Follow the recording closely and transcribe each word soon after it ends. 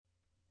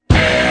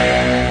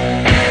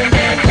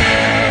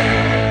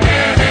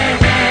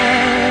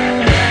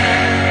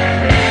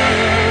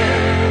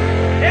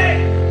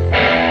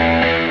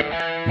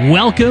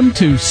Welcome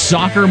to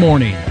Soccer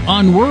Morning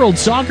on World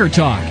Soccer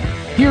Talk.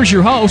 Here's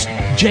your host,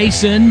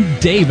 Jason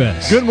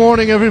Davis. Good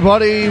morning,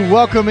 everybody.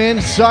 Welcome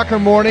in Soccer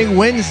Morning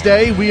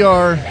Wednesday. We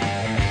are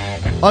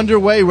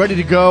underway, ready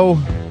to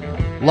go.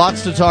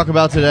 Lots to talk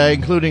about today,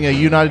 including a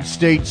United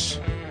States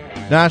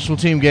national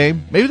team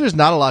game. Maybe there's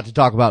not a lot to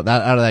talk about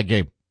out of that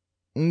game.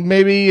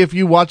 Maybe if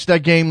you watched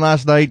that game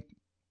last night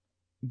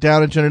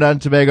down in Trinidad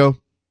and Tobago,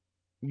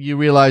 you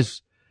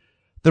realize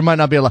there might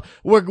not be a lot.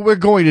 We're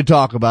going to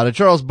talk about it.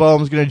 Charles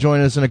Boehm is going to join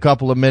us in a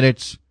couple of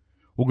minutes.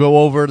 We'll go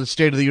over the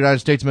state of the United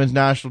States men's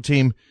national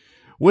team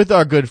with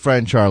our good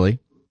friend Charlie.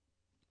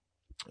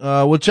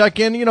 We'll check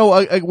in,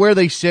 where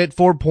they sit,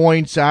 4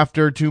 points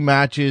after 2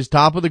 matches,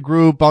 top of the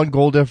group on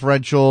goal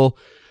differential.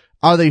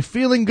 Are they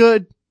feeling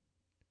good?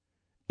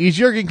 Is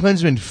Jurgen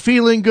Klinsmann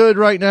feeling good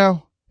right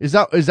now? Is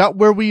that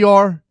where we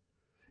are?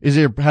 Has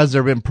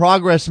there been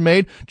progress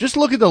made? Just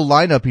look at the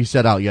lineup he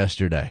set out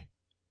yesterday.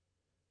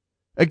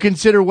 And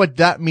consider what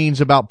that means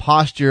about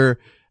posture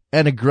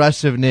and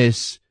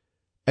aggressiveness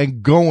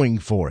and going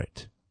for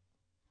it.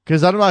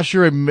 Because I'm not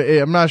sure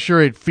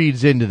it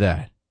feeds into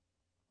that.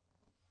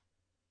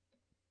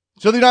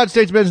 So the United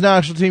States men's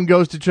national team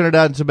goes to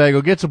Trinidad and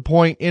Tobago, gets a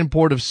point in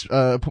Port of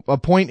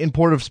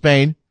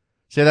Spain.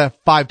 Say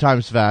that 5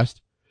 times fast.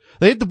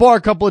 They hit the bar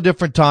a couple of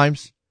different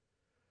times,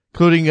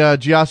 including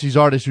Giassi's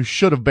artist, who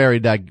should have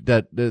buried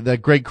that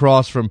great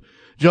cross from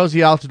Josie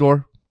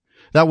Altidore.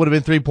 That would have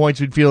been 3 points.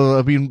 We'd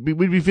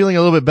be feeling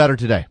a little bit better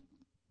today.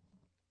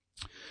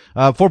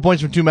 4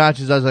 points from 2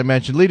 matches, as I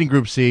mentioned, leading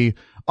Group C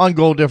on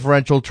goal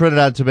differential.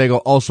 Trinidad and Tobago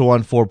also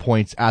on 4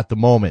 points at the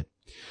moment.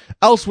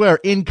 Elsewhere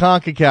in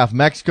CONCACAF,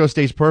 Mexico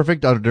stays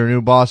perfect under their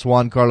new boss,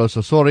 Juan Carlos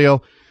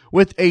Osorio,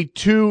 with a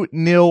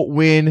 2-0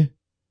 win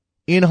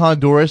in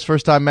Honduras.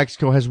 First time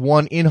Mexico has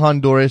won in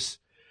Honduras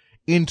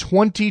in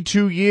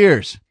 22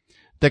 years.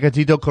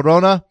 Tecatito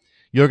Corona,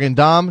 Jürgen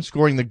Damm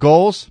scoring the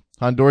goals.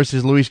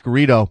 Honduras' Luis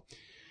Garrido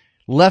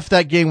left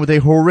that game with a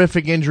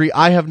horrific injury.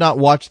 I have not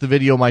watched the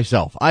video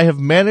myself. I have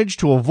managed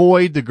to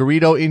avoid the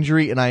Garrido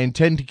injury, and I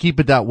intend to keep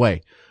it that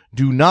way.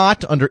 Do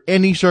not, under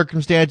any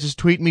circumstances,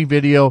 tweet me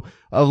video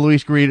of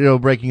Luis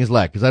Garrido breaking his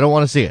leg, because I don't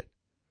want to see it.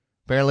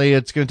 Apparently,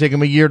 it's going to take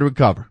him a year to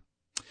recover.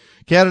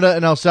 Canada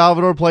and El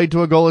Salvador played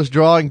to a goalless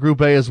draw in Group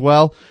A as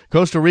well.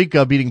 Costa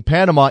Rica beating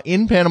Panama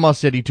in Panama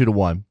City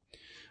 2-1.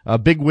 A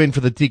big win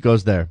for the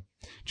Ticos there.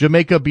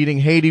 Jamaica beating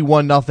Haiti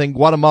 1-0.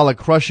 Guatemala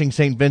crushing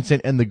St.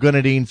 Vincent and the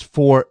Grenadines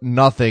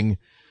 4-0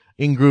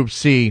 in Group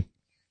C.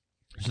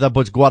 So that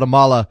puts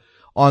Guatemala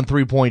on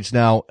 3 points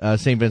now.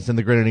 St. Vincent and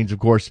the Grenadines, of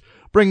course,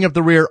 bringing up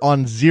the rear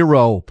on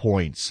 0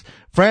 points.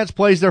 France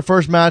plays their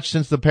first match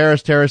since the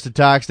Paris terrorist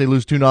attacks. They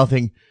lose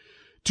 2-0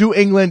 to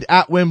England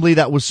at Wembley.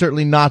 That was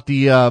certainly not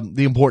the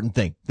important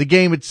thing. The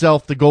game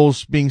itself, the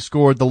goals being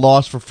scored, the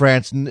loss for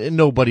France,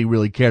 nobody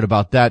really cared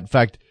about that. In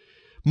fact,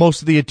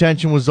 most of the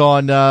attention was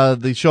on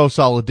the show of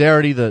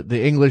solidarity,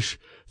 the English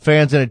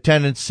fans in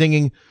attendance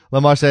singing La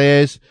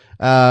Marseillaise,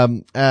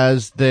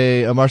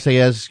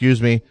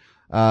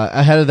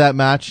 ahead of that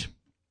match.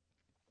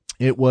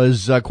 It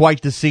was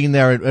quite the scene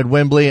there at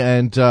Wembley,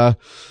 and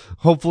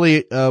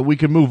hopefully we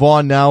can move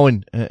on now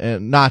and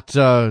not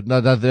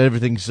that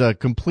everything's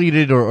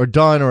completed or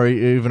done or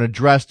even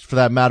addressed for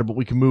that matter, but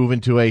we can move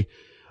into a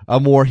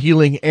more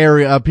healing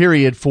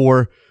period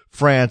for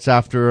France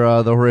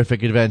after the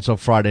horrific events of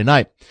Friday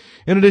night.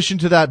 In addition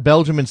to that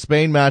Belgium and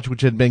Spain match,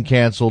 which had been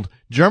canceled,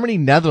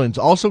 Germany-Netherlands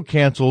also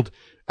canceled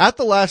at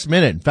the last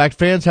minute. In fact,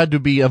 fans had to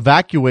be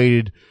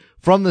evacuated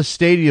from the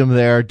stadium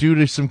there due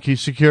to some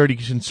security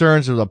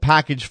concerns. There was a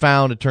package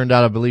found. It turned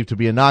out, I believe, to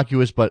be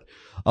innocuous, but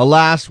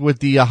alas, with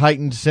the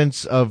heightened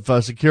sense of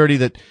security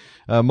that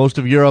most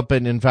of Europe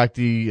and, in fact,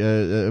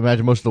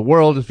 imagine most of the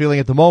world is feeling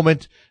at the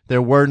moment,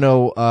 there were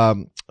no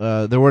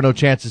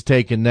chances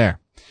taken there.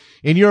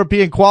 In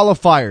European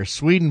qualifiers,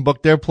 Sweden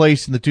booked their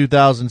place in the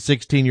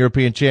 2016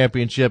 European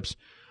Championships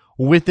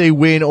with a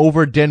win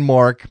over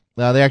Denmark.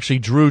 They actually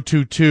drew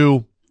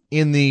 2-2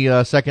 in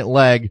the second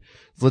leg.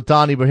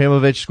 Zlatan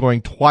Ibrahimovic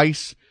scoring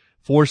twice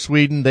for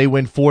Sweden. They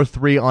win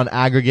 4-3 on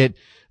aggregate.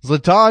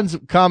 Zlatan's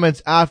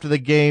comments after the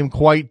game,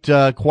 quite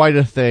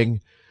a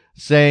thing,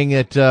 saying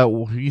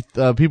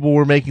that people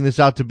were making this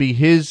out to be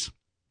his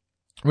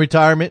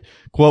retirement.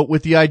 Quote,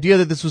 with the idea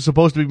that this was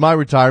supposed to be my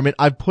retirement,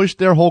 I pushed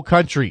their whole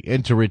country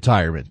into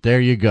retirement. There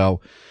you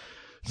go.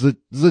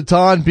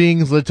 Zlatan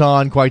being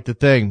Zlatan, quite the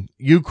thing.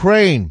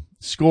 Ukraine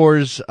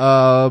scores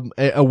a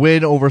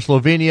win over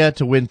Slovenia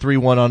to win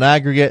 3-1 on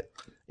aggregate.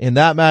 In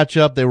that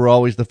matchup, they were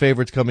always the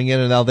favorites coming in,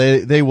 and now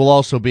they will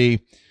also be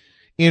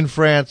in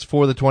France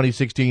for the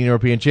 2016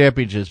 European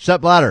Championships.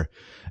 Sepp Blatter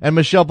and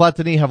Michel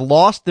Platini have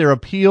lost their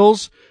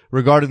appeals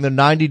regarding the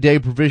 90-day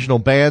provisional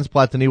bans.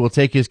 Platini will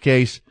take his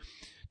case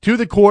to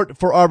the court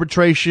for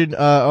arbitration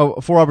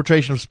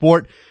of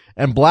sport,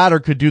 and Blatter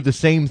could do the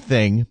same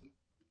thing.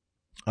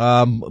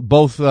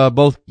 Both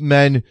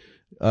men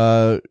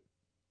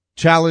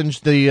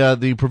challenged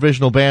the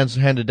provisional bans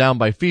handed down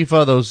by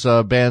FIFA.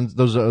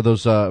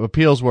 Those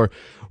appeals were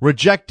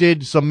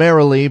rejected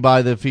summarily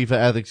by the FIFA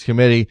Ethics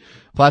Committee.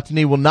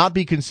 Platini will not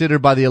be considered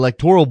by the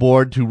Electoral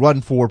Board to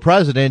run for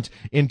president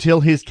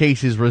until his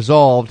case is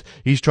resolved.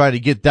 He's trying to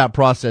get that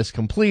process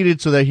completed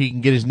so that he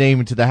can get his name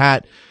into the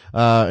hat,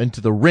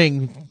 into the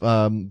ring,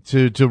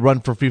 to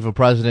run for FIFA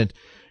president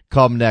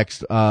come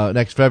next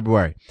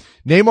February.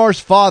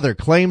 Neymar's father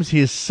claims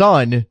his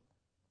son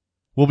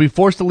will be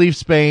forced to leave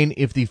Spain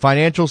if the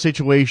financial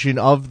situation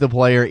of the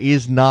player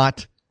is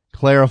not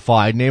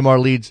clarified.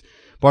 Neymar leads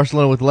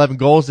Barcelona with 11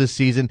 goals this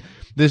season.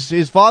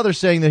 His father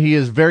saying that he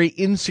is very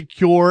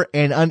insecure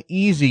and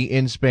uneasy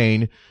in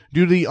Spain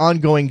due to the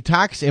ongoing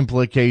tax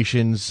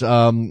implications.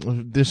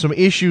 There's some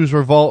issues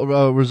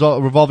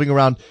revolving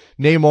around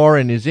Neymar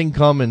and his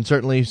income, and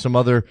certainly some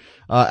other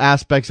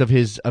aspects of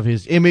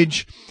his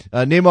image.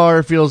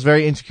 Neymar feels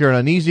very insecure and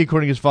uneasy,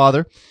 according to his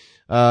father.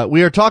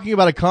 We are talking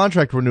about a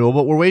contract renewal,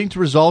 but we're waiting to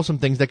resolve some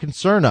things that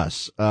concern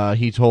us,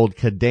 he told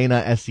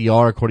Cadena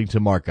SER, according to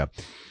Marca.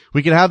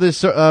 We can have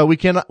this, we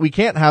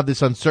can't have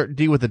this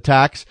uncertainty with the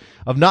tax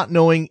of not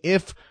knowing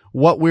if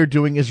what we're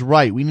doing is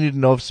right. We need to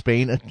know if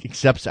Spain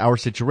accepts our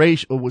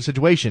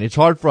situation. It's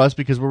hard for us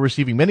because we're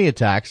receiving many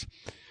attacks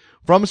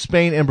from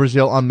Spain and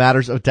Brazil on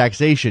matters of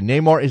taxation.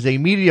 Neymar is a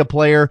media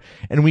player,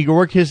 and we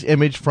work his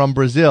image from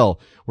Brazil.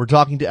 We're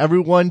talking to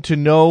everyone to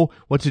know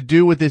what to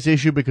do with this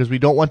issue because we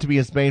don't want to be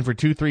in Spain for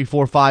 2, 3,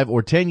 4, 5,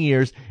 or 10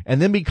 years and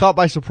then be caught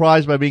by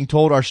surprise by being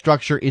told our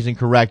structure isn't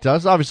correct.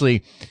 That's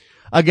obviously,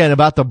 again,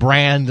 about the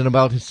brand and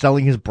about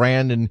selling his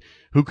brand and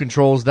who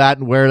controls that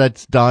and where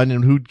that's done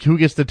and who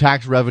gets the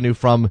tax revenue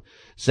from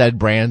said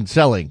brand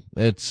selling.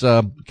 It's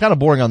kind of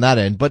boring on that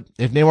end, but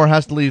if Neymar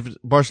has to leave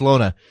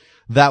Barcelona,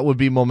 that would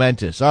be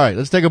momentous. All right,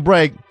 let's take a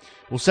break.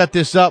 We'll set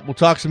this up. We'll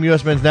talk some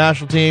U.S. men's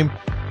national team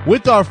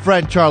with our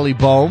friend Charlie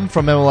Boehm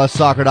from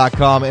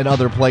MLSsoccer.com and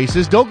other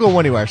places. Don't go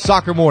anywhere.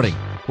 Soccer Morning,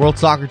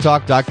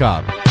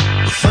 WorldSoccerTalk.com.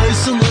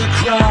 Face in the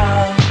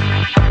crowd,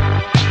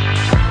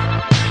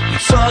 you're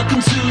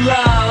talking too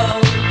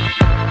loud,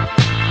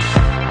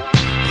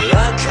 but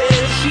I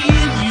can't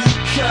hear you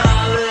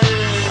calling.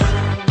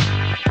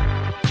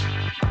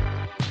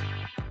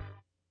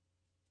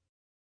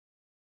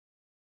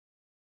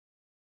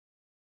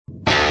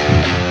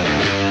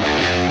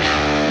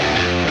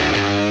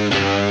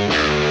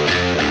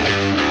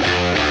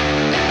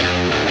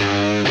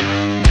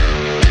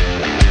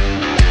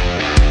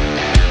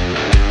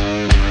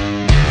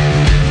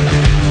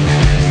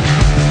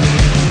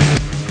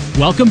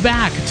 Welcome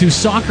back to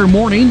Soccer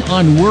Morning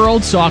on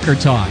World Soccer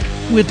Talk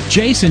with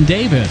Jason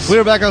Davis. We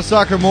are back on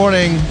Soccer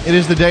Morning. It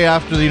is the day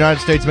after the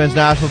United States men's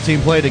national team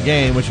played a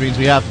game, which means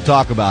we have to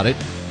talk about it.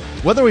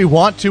 Whether we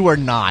want to or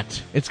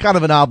not, it's kind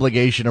of an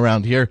obligation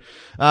around here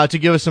to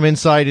give us some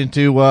insight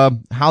into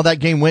how that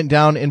game went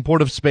down in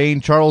Port of Spain.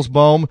 Charles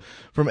Boehm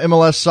from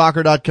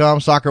MLSsoccer.com,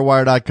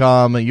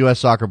 SoccerWire.com,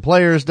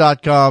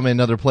 USSoccerPlayers.com,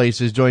 and other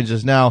places joins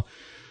us now.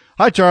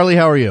 Hi, Charlie.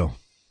 How are you?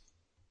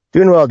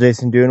 Doing well,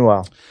 Jason. Doing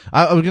well.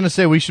 I was going to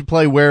say we should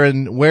play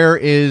Where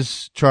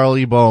is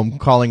Charlie Boehm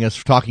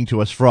talking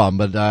to us from,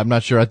 but I'm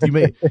not sure.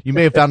 You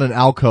may have found an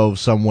alcove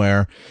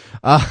somewhere.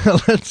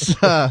 Let's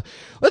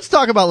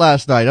talk about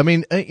last night. I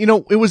mean,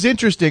 it was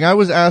interesting. I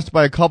was asked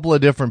by a couple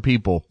of different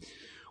people,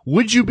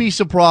 would you be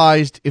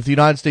surprised if the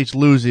United States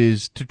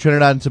loses to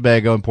Trinidad and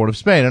Tobago in Port of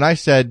Spain? And I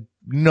said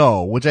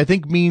no, which I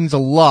think means a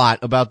lot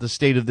about the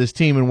state of this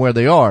team and where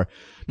they are.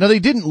 Now, they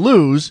didn't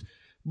lose,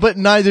 but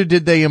neither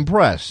did they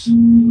impress.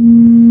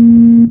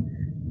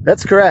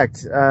 That's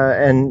correct.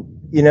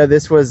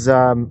 This was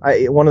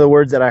one of the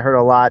words that I heard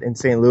a lot in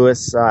St.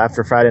 Louis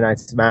after Friday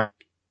night's match,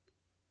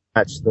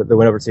 the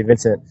win over St.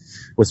 Vincent,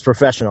 was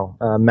professional.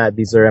 Matt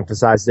Beasler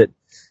emphasized it,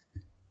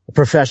 a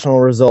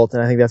professional result,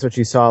 and I think that's what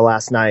you saw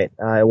last night.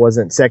 It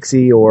wasn't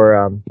sexy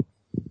or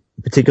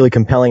particularly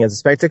compelling as a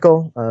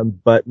spectacle,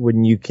 but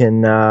when you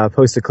can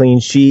post a clean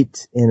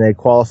sheet in a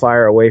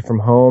qualifier away from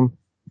home,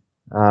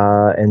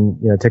 and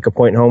take a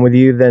point home with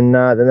you, then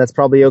that's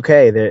probably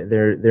okay.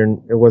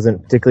 It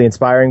wasn't particularly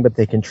inspiring, but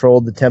they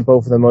controlled the tempo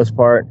for the most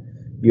part.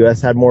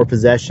 U.S. had more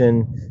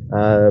possession,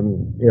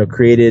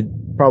 created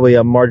probably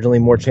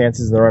marginally more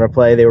chances in the run of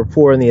play. They were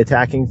poor in the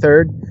attacking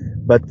third,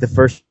 but the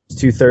first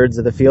 2/3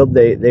 of the field,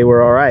 they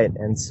were all right.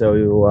 And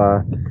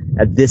so,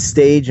 at this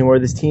stage and where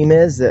this team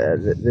is,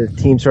 the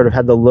team sort of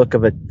had the look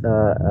of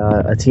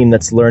a team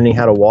that's learning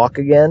how to walk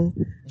again.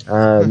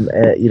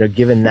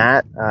 Given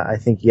that, I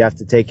think you have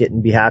to take it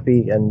and be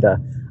happy. And,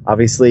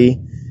 obviously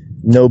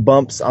no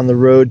bumps on the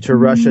road to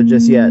Russia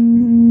just yet.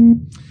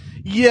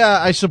 Yeah,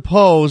 I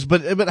suppose,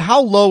 but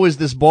how low is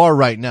this bar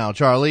right now,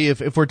 Charlie?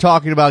 If we're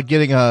talking about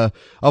getting a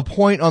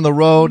point on the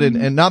road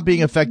and not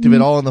being effective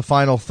at all in the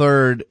final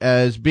third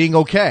as being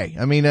okay.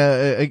 I mean,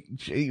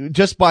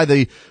 just by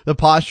the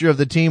posture of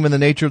the team and the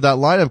nature of that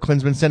lineup,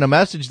 Klinsmann sent a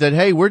message that,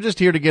 hey, we're just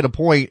here to get a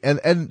point.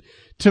 And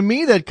to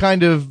me, that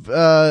kind of,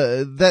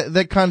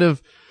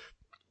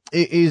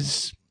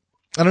 is,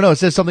 I don't know, it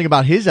says something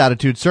about his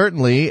attitude,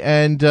 certainly,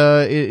 and,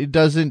 it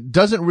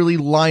doesn't really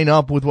line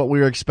up with what we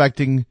were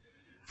expecting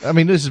I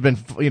mean, this has been,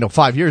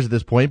 5 years at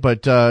this point,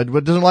 but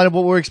it doesn't line up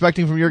what we're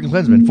expecting from Jurgen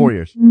Klinsmann, 4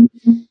 years.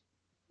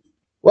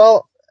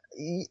 Well,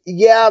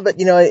 yeah, but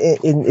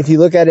if you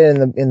look at it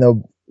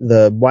in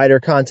the wider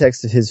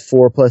context of his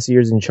 4+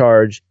 years in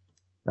charge,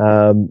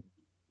 Jurgen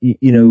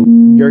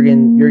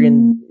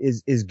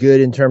is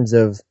good in terms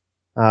of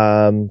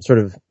sort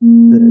of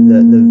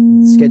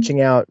the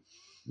sketching out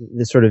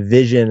the sort of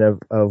vision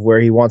of where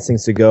he wants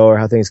things to go or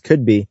how things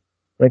could be.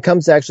 When it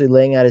comes to actually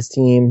laying out his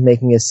team,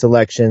 making his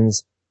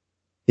selections,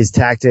 his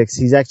tactics,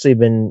 he's actually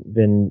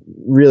been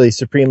really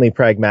supremely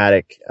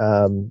pragmatic,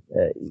 and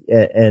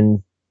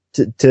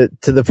to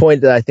the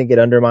point that I think it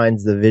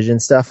undermines the vision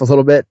stuff a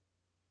little bit.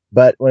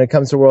 But when it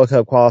comes to World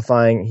Cup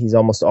qualifying, he's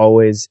almost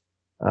always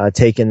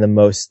taken the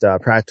most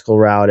practical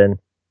route. And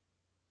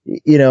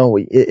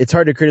it's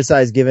hard to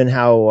criticize given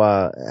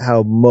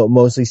how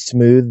mostly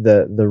smooth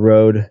the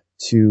road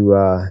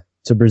to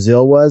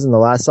Brazil was in the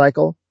last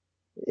cycle.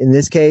 In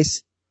this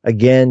case,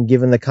 again,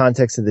 given the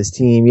context of this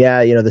team,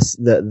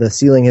 the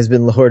ceiling has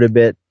been lowered a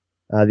bit.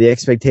 The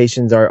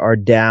expectations are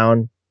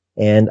down,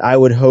 and I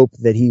would hope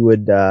that he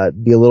would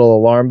be a little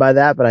alarmed by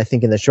that. But I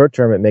think in the short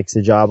term, it makes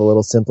the job a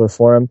little simpler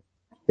for him.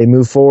 They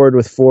move forward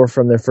with 4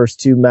 from their first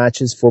 2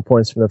 matches, 4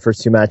 points from their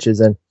first 2 matches,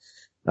 and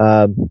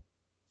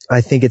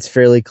I think it's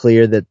fairly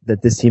clear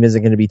that this team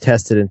isn't going to be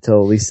tested until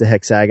at least the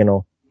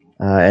hexagonal.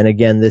 And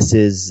again, this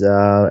is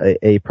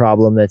a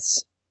problem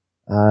that's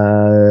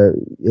a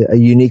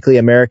uniquely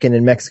American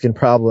and Mexican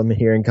problem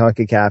here in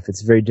CONCACAF.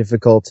 It's very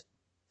difficult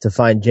to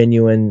find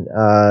genuine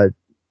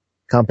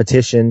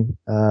competition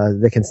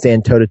that can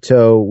stand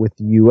toe-to-toe with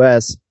the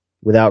U.S.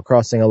 without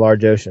crossing a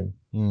large ocean.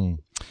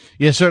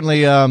 Yeah,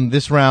 certainly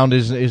this round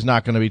is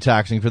not going to be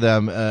taxing for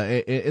them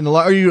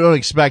or you don't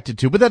expect it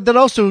to. But that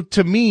also,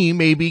 to me,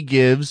 maybe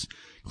gives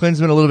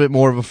Klinsmann a little bit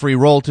more of a free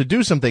role to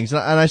do some things.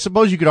 And I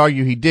suppose you could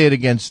argue he did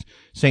against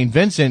St.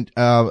 Vincent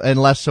and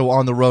less so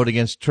on the road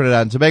against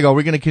Trinidad and Tobago. Are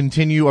we going to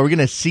continue? Are we going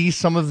to see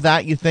some of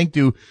that, you think?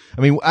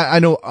 I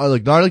know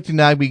Darlington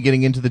Nagbe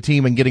getting into the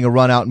team and getting a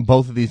run out in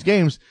both of these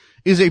games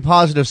is a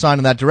positive sign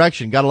in that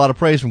direction. Got a lot of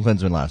praise from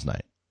Klinsmann last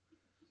night.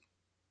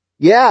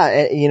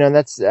 Yeah,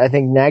 I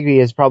think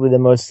Nagbe is probably the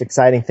most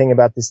exciting thing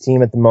about this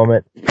team at the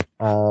moment.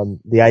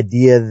 The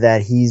idea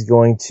that he's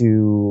going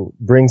to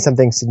bring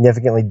something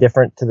significantly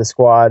different to the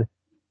squad,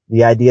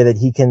 the idea that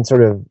he can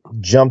sort of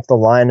jump the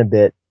line a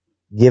bit,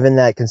 given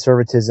that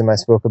conservatism I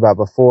spoke about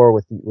before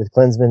with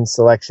Klinsmann's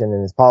selection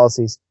and his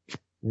policies,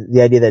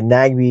 the idea that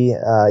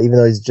Nagbe, even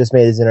though he's just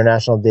made his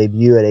international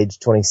debut at age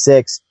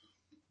 26,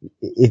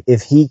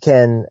 if he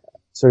can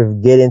sort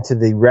of get into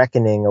the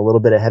reckoning a little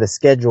bit ahead of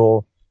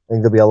schedule, I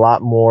think there'll be a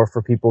lot more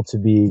for people to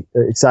be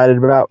excited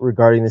about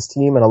regarding this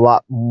team and a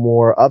lot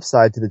more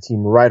upside to the team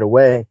right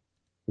away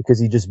because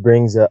he just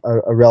brings a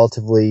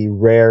relatively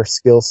rare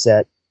skill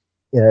set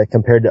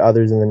compared to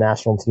others in the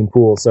national team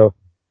pool. So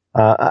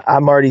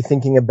I'm already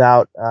thinking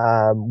about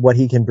what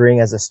he can bring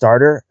as a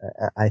starter.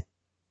 I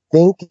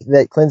think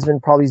that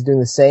Klinsmann probably is doing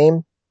the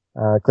same.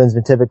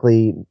 Klinsmann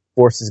typically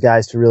forces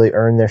guys to really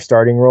earn their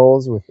starting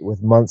roles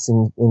with months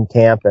in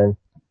camp and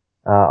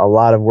a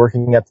lot of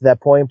working up to that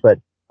point. But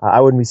I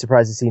wouldn't be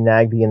surprised to see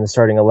Nagbe in the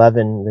starting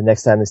 11 the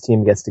next time this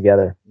team gets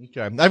together. Okay,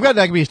 I've got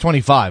Nagbe as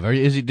 25.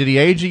 Did he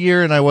age a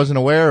year and I wasn't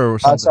aware, or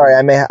something? I'm sorry,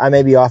 I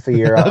may be off a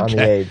year on the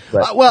age.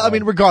 But, I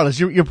mean, regardless,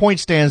 your point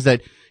stands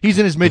that he's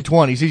in his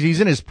mid-20s. He's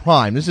in his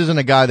prime. This isn't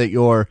a guy that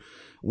you're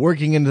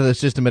working into the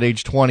system at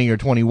age 20 or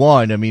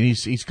 21. I mean,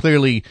 he's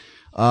clearly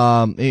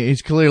on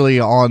he's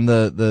going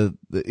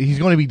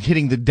to be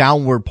hitting the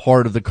downward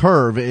part of the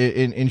curve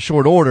in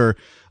short order.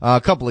 A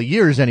couple of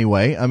years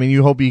anyway. I mean,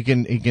 you hope he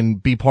can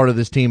be part of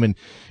this team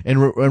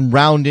and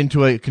round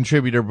into a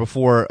contributor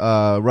before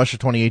Russia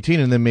 2018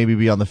 and then maybe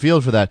be on the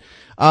field for that.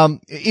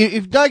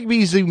 If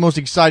Nagbe is the most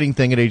exciting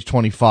thing at age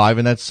 25,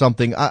 and that's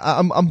something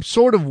I'm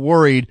sort of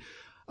worried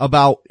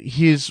about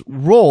his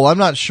role. I'm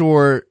not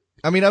sure.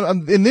 I mean,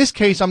 in this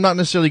case, I'm not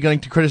necessarily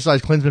going to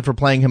criticize Klinsmann for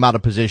playing him out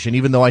of position,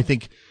 even though I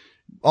think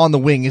on the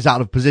wing is out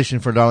of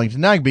position for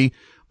Darlington Nagbe.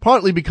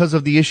 Partly because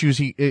of the issues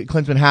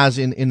Klinsmann has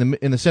in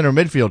the center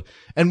midfield.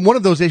 And one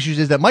of those issues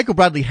is that Michael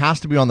Bradley has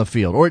to be on the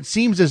field, or it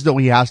seems as though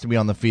he has to be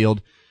on the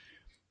field,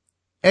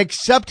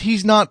 except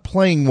he's not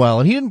playing well.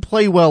 And he didn't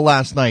play well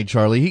last night,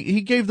 Charlie.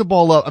 He gave the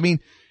ball up. I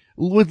mean,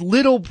 with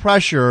little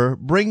pressure,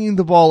 bringing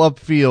the ball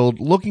upfield,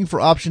 looking for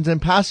options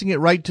and passing it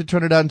right to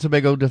Trinidad and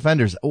Tobago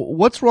defenders.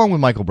 What's wrong with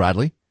Michael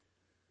Bradley?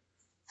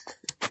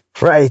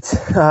 Right.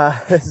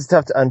 This is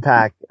tough to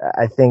unpack.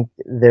 I think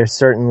there's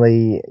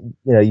certainly,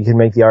 you can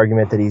make the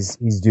argument that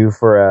he's due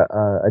for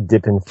a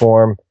dip in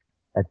form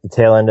at the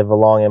tail end of a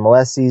long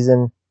MLS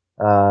season,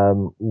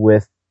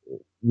 with,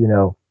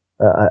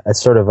 a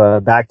sort of a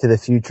back to the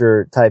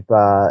future type,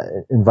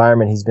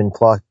 environment he's been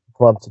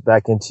plumped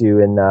back into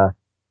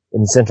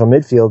in central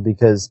midfield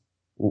because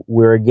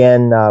we're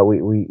again,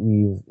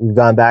 we've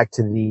gone back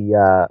to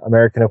the,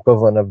 American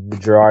equivalent of the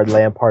Gerard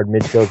Lampard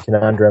midfield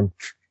conundrum.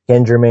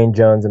 Can Jermaine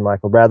Jones and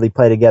Michael Bradley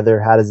play together?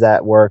 How does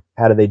that work?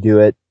 How do they do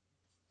it?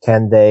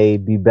 Can they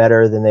be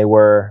better than they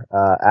were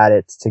at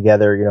it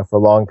together, for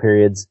long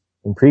periods?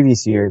 in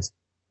previous years.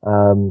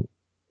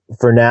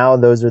 For now,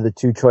 those are the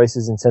two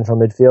choices in central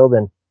midfield,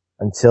 and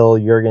until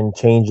Jurgen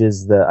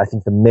changes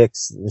the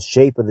mix, the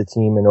shape of the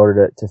team in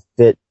order to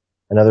fit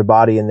another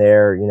body in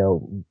there,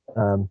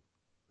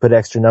 put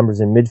extra numbers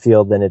in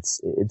midfield, then it's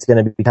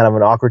going to be kind of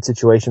an awkward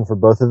situation for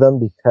both of them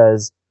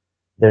because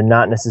they're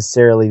not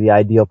necessarily the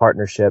ideal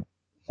partnership.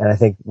 And I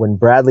think when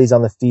Bradley's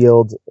on the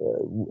field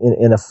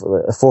in a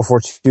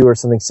 4-4-2 or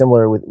something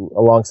similar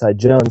alongside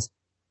Jones,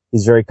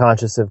 he's very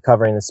conscious of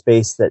covering the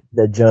space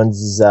that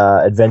Jones's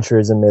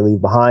adventurism may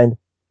leave behind,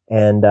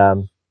 and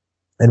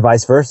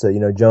vice versa.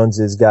 Jones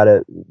has got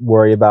to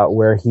worry about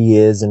where he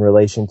is in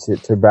relation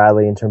to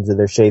Bradley in terms of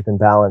their shape and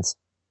balance.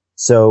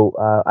 So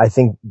I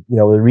think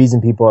the reason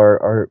people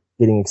are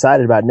getting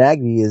excited about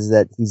Nagby is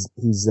that he's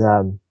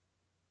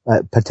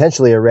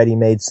potentially a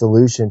ready-made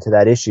solution to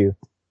that issue.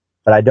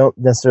 But I don't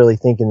necessarily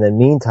think in the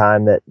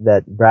meantime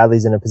that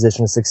Bradley's in a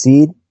position to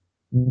succeed.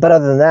 But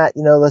other than that,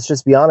 let's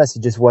just be honest, he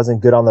just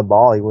wasn't good on the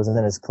ball. He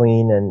wasn't as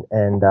clean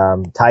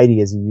and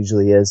tidy as he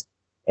usually is.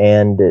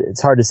 And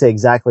it's hard to say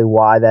exactly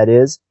why that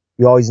is.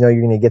 You always know you're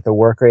going to get the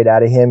work rate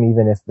out of him,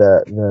 even if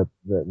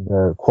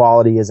the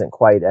quality isn't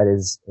quite at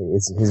his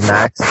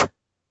max.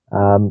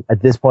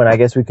 At this point, I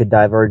guess we could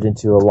diverge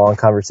into a long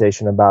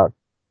conversation about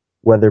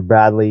whether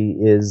Bradley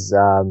is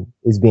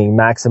being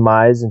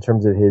maximized in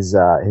terms of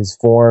his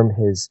form,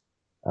 his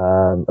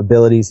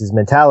abilities, his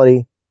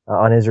mentality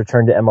on his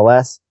return to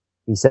MLS.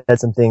 He said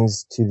some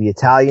things to the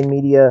Italian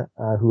media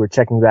who were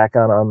checking back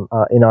in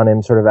on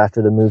him sort of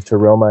after the move to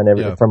Roma and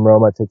everything from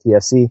Roma to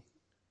TFC.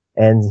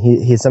 And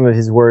he some of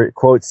his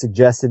quotes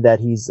suggested that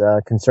he's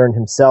concerned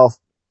himself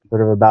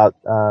sort of about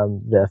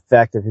the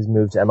effect of his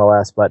move to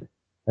MLS, but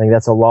I think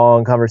that's a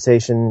long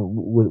conversation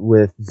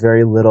with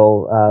very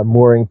little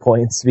mooring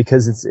points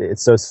because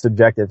it's so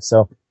subjective.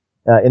 So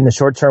in the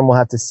short term, we'll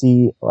have to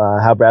see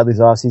how Bradley's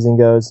offseason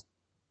goes.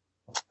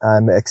 I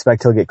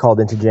expect he'll get called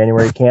into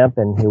January camp,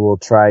 and he will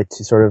try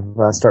to sort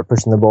of start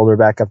pushing the boulder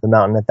back up the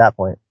mountain at that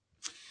point.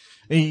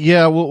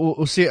 Yeah,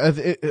 we'll see.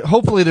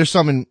 Hopefully, there's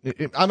some. I'm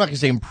not going to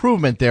say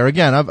improvement there.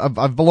 Again,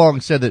 I've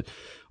long said that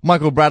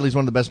Michael Bradley's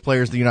one of the best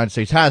players the United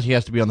States has. He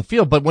has to be on the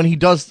field. But when he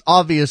has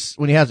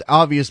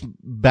obvious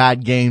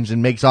bad games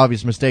and makes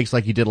obvious mistakes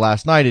like he did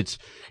last night,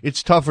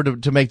 it's tougher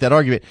to make that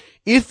argument.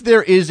 If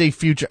there is a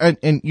future,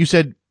 and you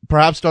said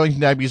perhaps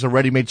Darlington Nagby is a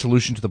ready-made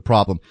solution to the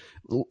problem.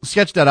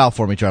 Sketch that out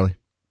for me, Charlie.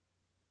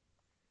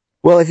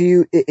 Well, if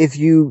you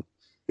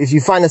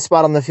find a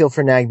spot on the field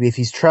for Nagby, if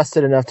he's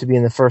trusted enough to be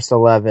in the first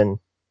 11,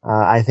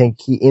 I think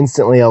he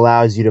instantly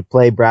allows you to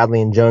play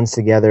Bradley and Jones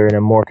together in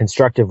a more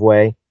constructive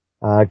way.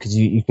 Cause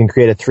you can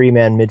create a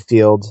 3-man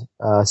midfield,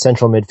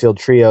 central midfield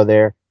trio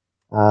there.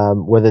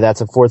 Whether that's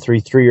a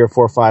 4-3-3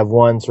 or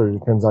 4-5-1 sort of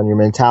depends on your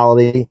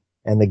mentality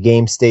and the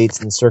game states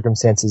and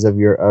circumstances of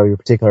your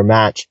particular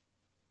match.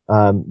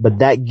 But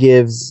that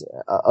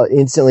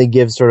instantly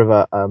gives sort of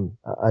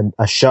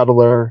a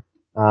shuttler,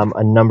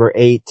 a number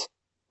 8,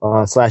 /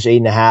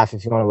 8.5,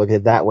 if you want to look at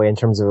it that way, in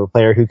terms of a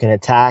player who can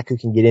attack, who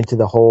can get into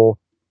the hole,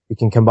 who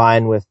can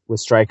combine with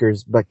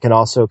strikers, but can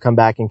also come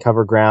back and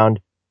cover ground.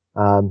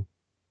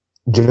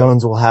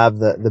 Jones will have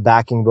the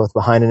backing both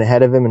behind and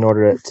ahead of him in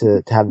order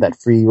to have that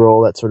free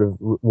role, that sort of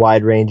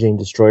wide-ranging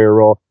destroyer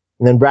role.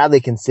 And then Bradley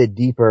can sit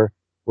deeper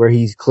where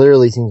he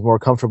clearly seems more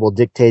comfortable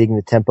dictating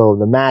the tempo of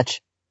the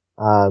match,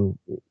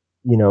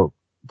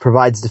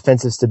 provides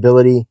defensive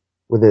stability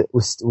with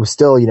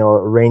still,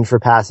 a range for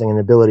passing and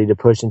ability to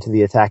push into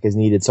the attack as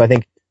needed. So I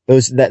think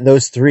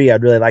those three,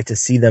 I'd really like to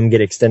see them get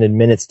extended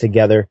minutes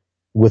together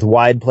with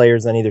wide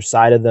players on either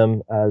side of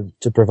them,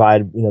 to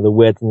provide, the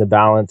width and the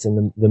balance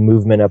and the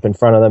movement up in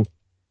front of them.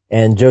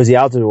 And Josie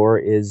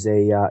Altidore is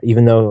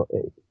even though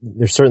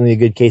there's certainly a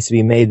good case to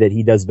be made that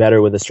he does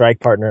better with a strike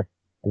partner,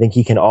 I think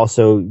he can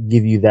also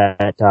give you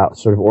that,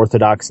 sort of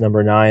orthodox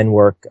number 9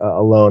 work,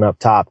 alone up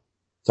top.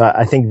 So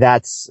I think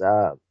that's,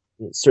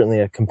 certainly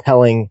a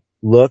compelling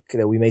look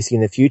that we may see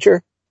in the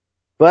future.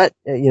 But,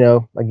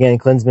 again,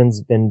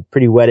 Klinsmann's been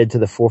pretty wedded to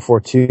the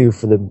 4-4-2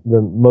 for the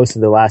most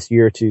of the last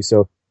year or two.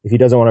 So if he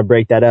doesn't want to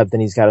break that up,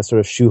 then he's got to sort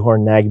of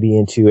shoehorn Nagby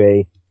into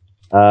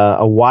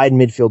a wide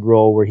midfield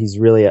role where he's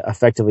really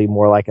effectively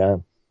more like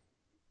a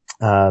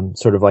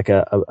sort of like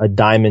a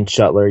diamond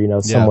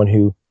shuttler, someone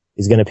who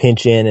is going to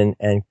pinch in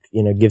and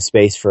give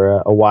space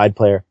for a wide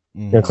player.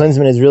 Mm-hmm.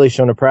 Klinsmann has really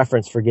shown a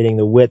preference for getting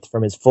the width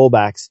from his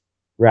fullbacks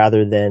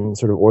rather than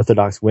sort of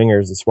orthodox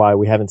wingers. That's why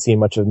we haven't seen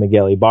much of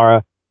Miguel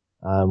Ibarra.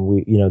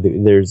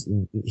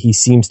 He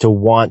seems to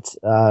want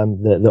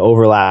the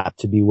overlap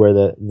to be where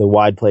the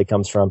wide play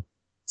comes from.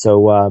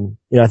 So,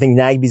 I think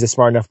Nagby's a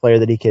smart enough player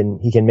that he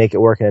can make it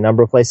work in a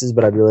number of places,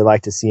 but I'd really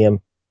like to see him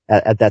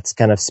at that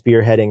kind of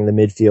spearheading the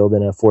midfield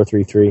in a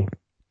 4-3-3.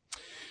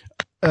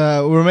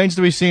 Remains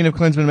to be seen if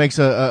Klinsmann makes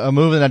a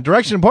move in that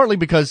direction, partly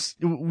because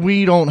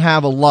we don't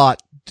have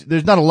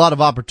there's not a lot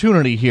of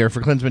opportunity here for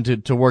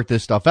Klinsmann to work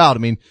this stuff out. I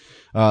mean,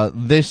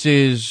 this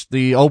is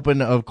the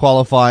open of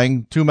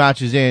qualifying, 2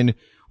 matches in.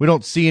 we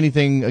don't see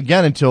anything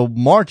again until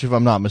March, if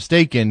I'm not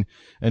mistaken,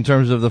 in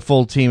terms of the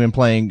full team and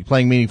playing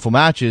meaningful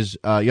matches.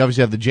 You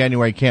obviously have the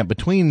January camp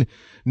between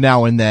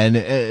now and then,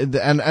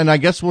 and I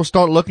guess we'll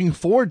start looking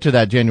forward to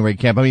that January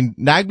camp. I mean,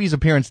 Nagbe's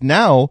appearance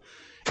now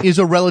is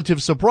a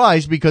relative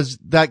surprise because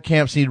that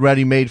camp seemed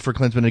ready-made for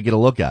Klinsmann to get a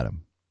look at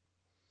him.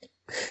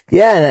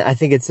 Yeah, and I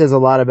think it says a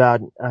lot about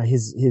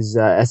his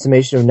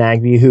estimation of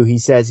Nagbe, who he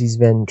says he's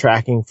been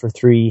tracking for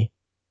 3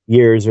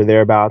 years or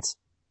thereabouts.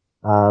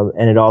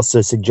 And it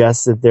also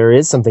suggests that there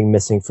is something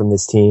missing from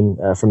this team,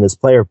 from this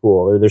player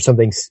pool, or there's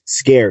something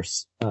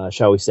scarce,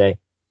 shall we say.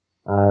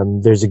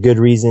 There's a good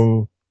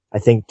reason, I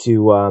think,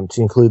 to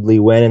include Lee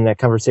Nguyen in that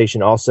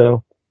conversation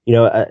also. You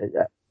know,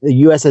 the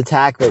U.S.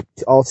 attack that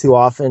all too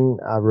often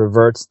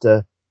reverts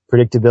to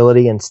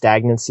predictability and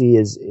stagnancy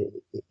is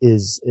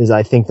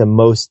I think the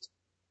most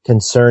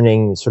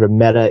concerning sort of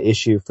meta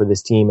issue for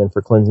this team and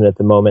for Klinsmann at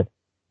the moment.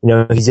 You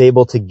know, he's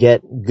able to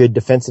get good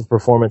defensive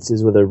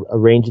performances with a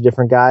range of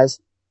different guys.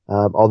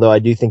 Although I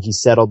do think he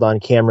settled on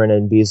Cameron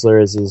and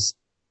Beasler as his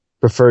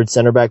preferred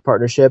center back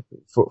partnership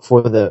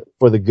for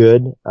the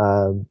good.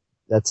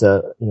 That's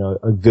a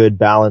good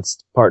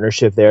balanced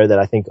partnership there that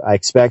I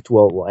expect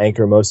will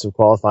anchor most of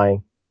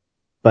qualifying.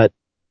 But,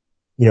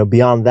 you know,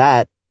 beyond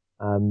that,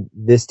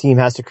 this team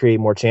has to create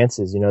more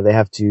chances. You know, they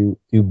have to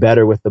do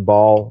better with the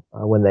ball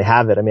when they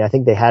have it. I mean, I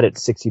think they had it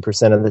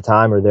 60% of the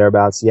time or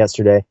thereabouts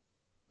yesterday,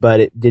 but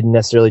it didn't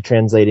necessarily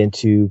translate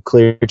into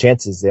clear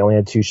chances. They only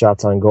had 2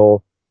 shots on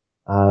goal.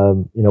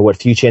 You know, what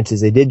few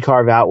chances they did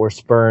carve out were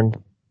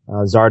spurned.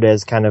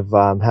 Zardes kind of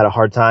had a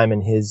hard time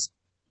in his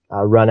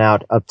run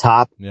out up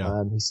top.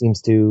 Yeah. He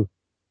seems to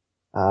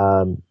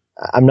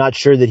I'm not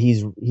sure that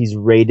he's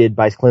rated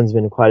by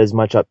Klinsmann quite as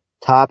much up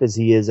top as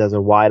he is as a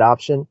wide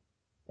option.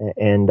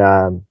 And,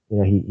 you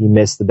know, he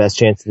missed the best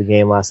chance of the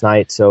game last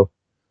night. So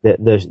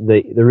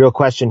the real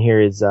question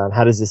here is,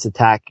 how does this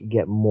attack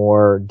get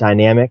more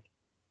dynamic?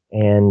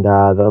 And,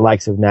 the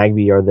likes of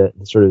Nagbe are the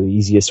sort of the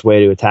easiest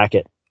way to attack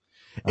it.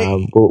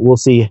 We'll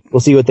see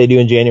what they do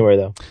in January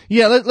though.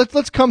 Yeah,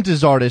 let's come to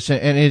Zardes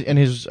and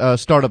his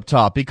start up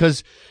top,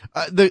 because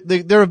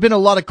there have been a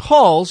lot of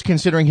calls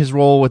considering his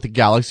role with the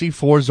Galaxy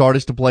for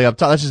Zardes to play up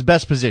top. That's his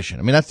best position.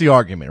 I mean, that's the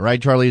argument,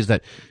 right, Charlie? Is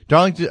that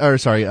Gyasi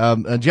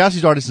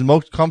Zardes is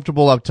most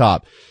comfortable up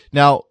top.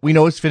 Now we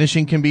know his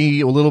finishing can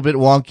be a little bit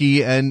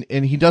wonky,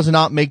 and he does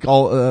not make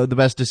all the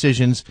best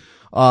decisions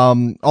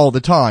all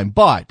the time,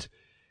 but.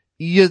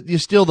 You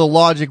still, the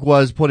logic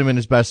was put him in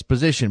his best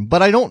position,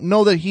 but I don't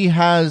know that he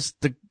has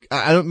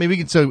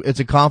maybe it's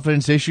a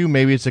confidence issue.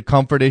 Maybe it's a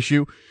comfort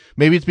issue.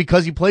 Maybe it's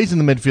because he plays in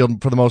the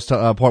midfield for the most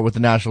part with the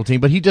national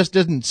team, but he just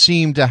doesn't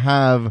seem to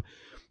have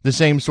the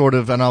same sort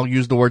of, and I'll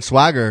use the word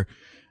swagger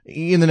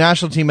in the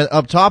national team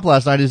up top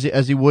last night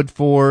as he would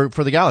for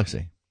the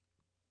Galaxy.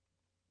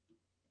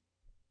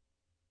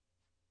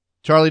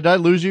 Charlie, did I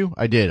lose you?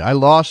 I did. I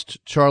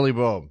lost Charlie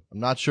Boehm. I'm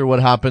not sure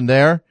what happened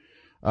there.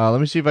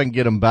 Let me see if I can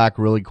get him back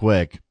really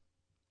quick.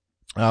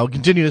 We'll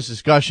continue this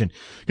discussion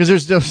because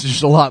there's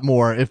just a lot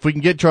more. If we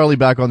can get Charlie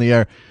back on the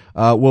air,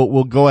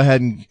 we'll go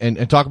ahead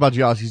and talk about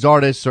Gyasi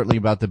Zardes, certainly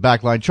about the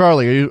back line.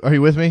 Charlie, are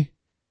you with me?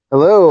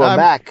 Hello, I'm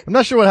back. I'm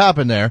not sure what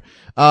happened there.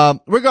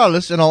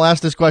 Regardless, and I'll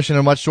ask this question in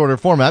a much shorter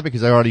format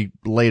because I already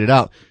laid it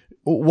out.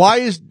 What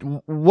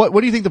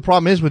do you think the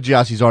problem is with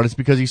Gyasi Zardes?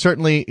 Because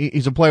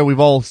he's a player we've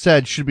all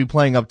said should be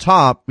playing up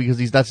top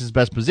because that's his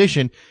best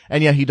position,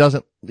 and yet he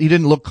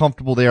didn't look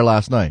comfortable there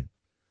last night.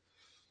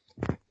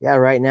 Yeah,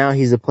 right now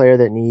he's a player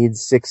that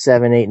needs 6,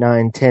 7, 8,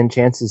 9, 10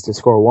 chances to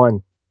score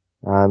one.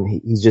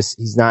 He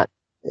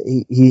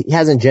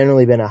hasn't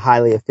generally been a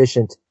highly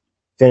efficient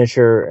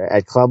finisher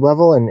at club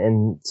level,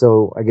 and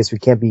so I guess we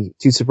can't be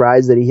too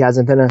surprised that he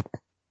hasn't been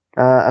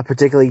a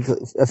particularly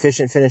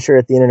efficient finisher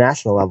at the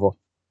international level.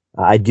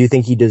 I do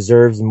think he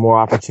deserves more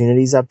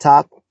opportunities up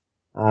top.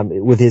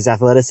 With his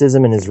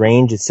athleticism and his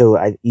range, it's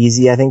so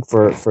easy, I think,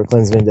 for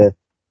Klinsmann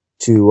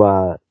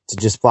to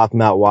just flop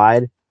him out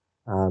wide.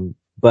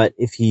 But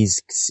if he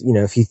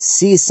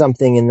sees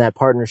something in that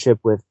partnership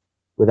with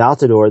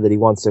Altidore that he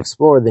wants to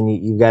explore, then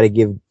you've got to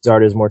give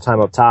Zardes more time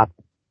up top.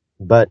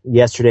 But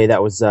yesterday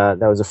that was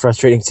a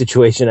frustrating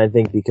situation, I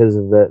think, because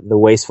of the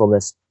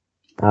wastefulness.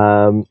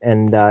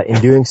 In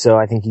doing so,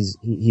 I think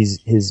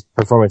his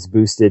performance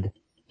boosted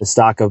the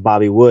stock of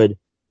Bobby Wood,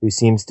 who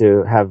seems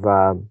to have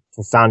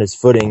found his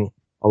footing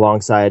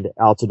alongside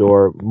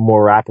Altidore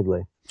more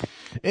rapidly.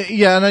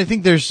 Yeah, and I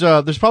think there's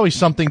probably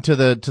something to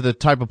the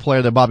type of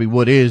player that Bobby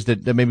Wood is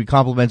that maybe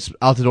complements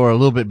Altidore a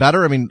little bit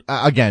better. I mean,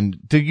 again,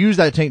 to use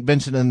that St.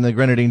 Vincent in the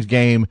Grenadines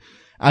game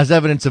as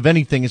evidence of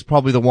anything is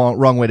probably the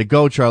wrong way to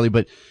go, Charlie,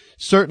 but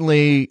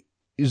certainly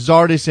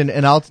Zardes and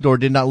Altidore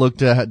did not look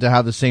to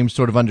have the same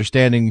sort of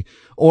understanding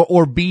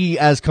or be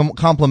as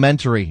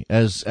complementary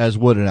as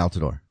Wood and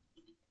Altidore.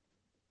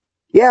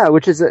 Yeah,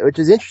 which is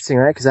interesting,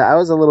 right? Because I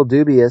was a little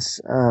dubious,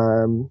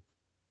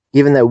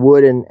 given that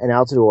Wood and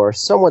Altidore are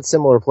somewhat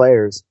similar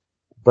players,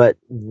 but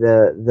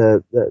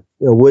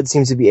Wood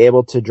seems to be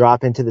able to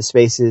drop into the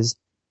spaces,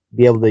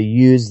 be able to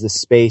use the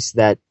space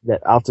that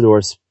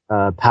Altidore's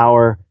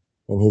power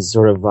and his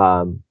sort of,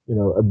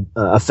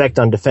 effect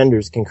on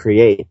defenders can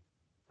create.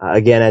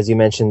 Again, as you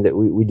mentioned, that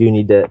we do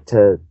need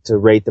to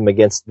rate them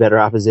against better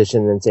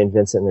opposition than St.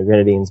 Vincent and the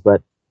Grenadines,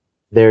 but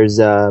there's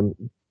a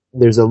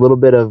little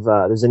bit of,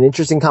 there's an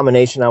interesting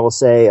combination, I will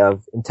say,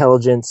 of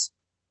intelligence,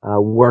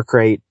 work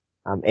rate,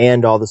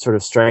 and all the sort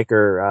of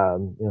striker,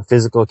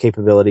 physical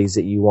capabilities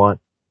that you want,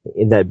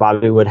 that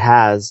Bobby Wood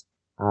has,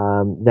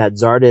 that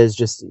Zardes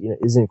just,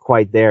 isn't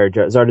quite there.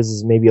 Zardes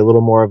is maybe a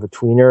little more of a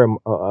tweener,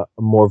 a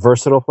more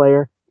versatile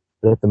player,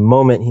 but at the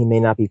moment he may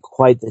not be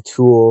quite the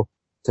tool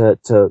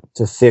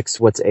to fix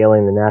what's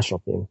ailing the national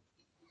team.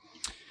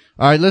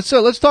 All right,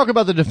 let's talk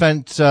about the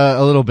defense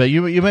a little bit.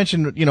 You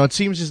mentioned, it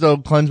seems as though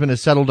Klinsmann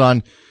has settled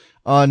on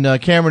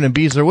Cameron and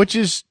Beasler, which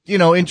is,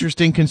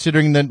 interesting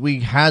considering that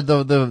we had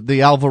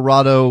the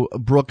Alvarado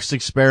Brooks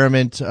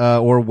experiment,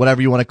 or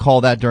whatever you want to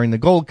call that during the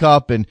Gold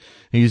Cup. And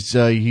he's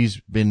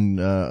used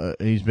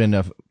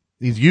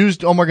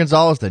Omar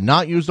Gonzalez, then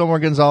not used Omar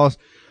Gonzalez.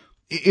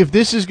 If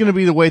this is going to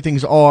be the way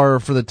things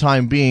are for the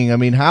time being, I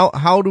mean,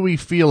 how do we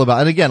feel about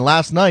it? And again,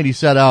 last night he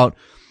set out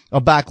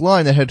a back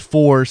line that had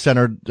 4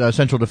 central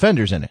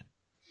defenders in it.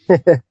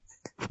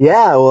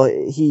 Yeah, well,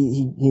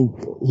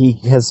 he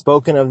has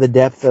spoken of the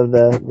depth of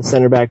the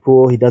center back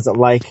pool. He doesn't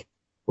like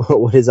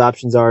what his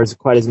options are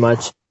quite as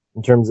much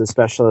in terms of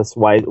specialist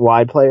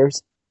wide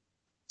players.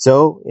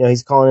 So,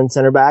 he's calling in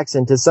center backs,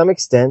 and to some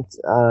extent,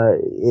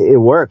 it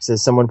works.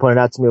 As someone pointed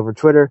out to me over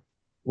Twitter,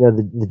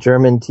 the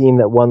German team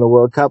that won the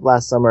World Cup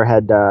last summer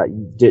had,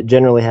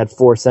 generally had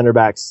 4 center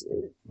backs,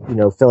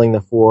 filling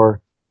the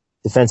 4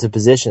 defensive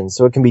positions.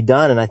 So it can be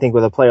done. And I think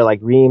with a player like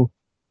Ream,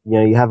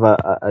 you have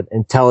an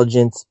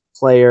intelligent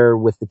player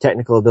with the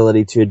technical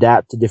ability to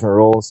adapt to different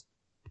roles.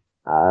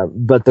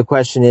 But the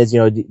question is,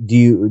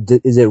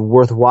 is it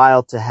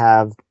worthwhile to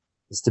have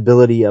the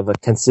stability of a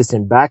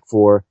consistent back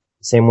 4?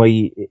 The same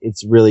way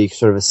it's really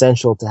sort of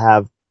essential to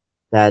have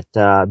that,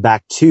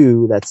 back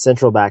 2, that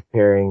central back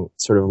pairing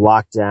sort of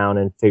locked down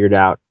and figured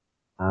out.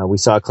 We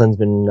saw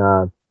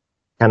Klinsmann,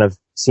 kind of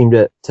seem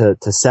to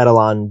settle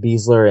on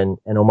Beasler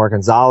and Omar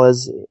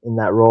Gonzalez in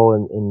that role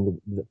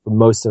for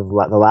most of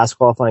the last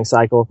qualifying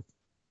cycle.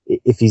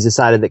 If he's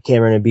decided that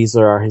Cameron and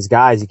Beasler are his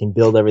guys, he can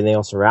build everything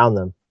else around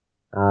them.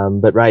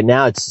 But right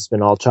now it's just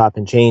been all chop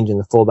and change in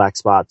the fullback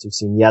spots. We've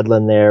seen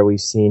Yedlin there. We've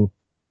seen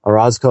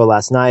Orozco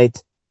last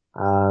night.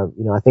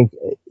 I think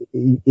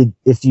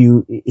if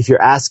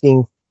you're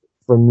asking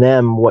from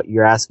them what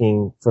you're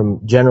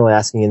generally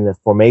asking in the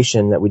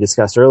formation that we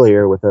discussed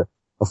earlier with a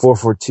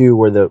 4-4-2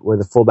 where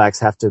the fullbacks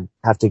have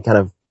to kind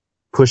of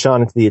push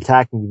on into the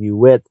attack and give you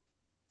width,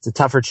 it's a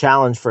tougher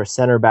challenge for a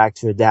center back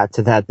to adapt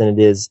to that than it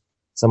is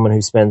someone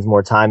who spends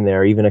more time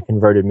there, even a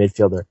converted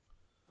midfielder.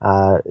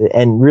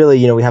 And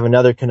really, we have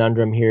another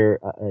conundrum here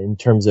in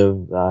terms of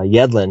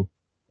Yedlin,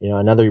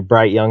 another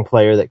bright young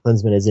player that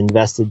Klinsmann has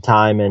invested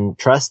time and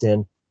trust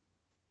in,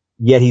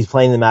 yet he's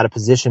playing them out of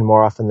position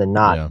more often than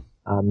not. Yeah.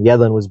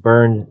 Yedlin was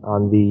burned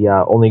on the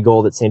only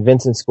goal that St.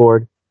 Vincent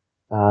scored,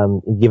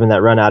 given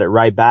that run out at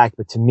right back.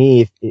 But to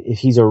me, if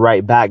he's a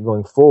right back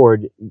going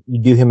forward,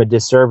 you do him a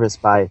disservice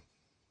by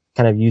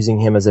kind of using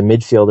him as a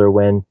midfielder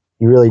when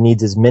he really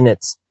needs his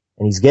minutes,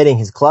 and he's getting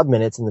his club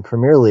minutes in the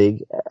Premier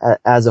League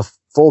as a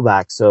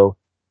fullback. So,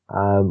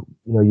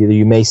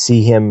 you may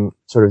see him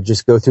sort of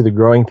just go through the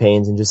growing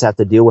pains and just have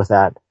to deal with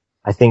that.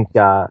 I think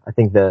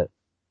the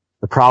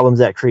problems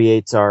that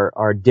creates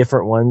are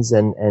different ones,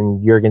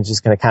 and Jurgen's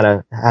just going to kind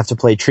of have to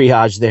play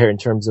triage there in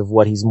terms of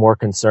what he's more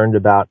concerned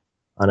about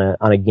on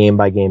a game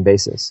by game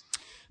basis.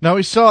 Now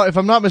we saw, if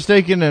I'm not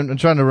mistaken, and I'm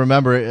trying to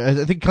remember,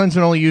 I think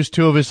Klinsmann only used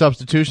 2 of his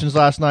substitutions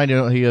last night.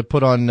 He had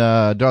put on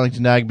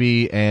Darlington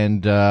Nagbe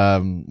and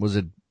was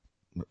it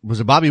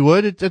Bobby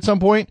Wood at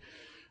some point?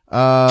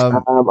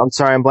 I'm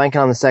sorry, I'm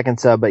blanking on the second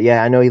sub, but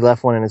yeah, I know he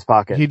left one in his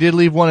pocket. He did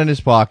leave one in his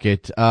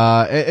pocket.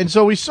 And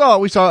so we saw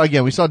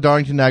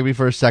Darlington Nagbe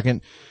for a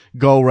second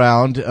go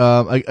round.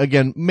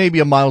 Again,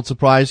 maybe a mild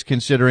surprise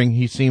considering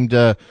he seemed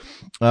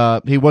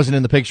he wasn't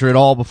in the picture at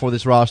all before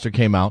this roster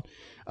came out.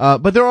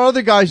 But there are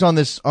other guys on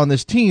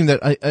this team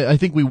that I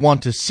think we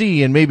want to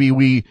see, and maybe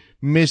we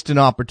missed an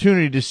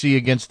opportunity to see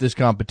against this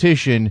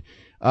competition.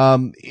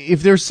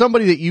 If there's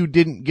somebody that you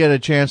didn't get a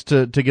chance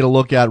to get a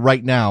look at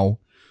right now,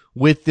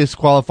 with this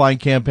qualifying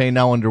campaign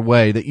now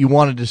underway, that you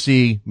wanted to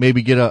see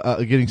maybe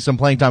getting some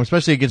playing time,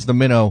 especially against the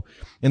Minnow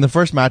in the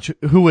first match,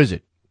 who is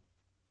it?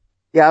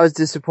 Yeah, I was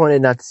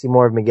disappointed not to see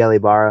more of Miguel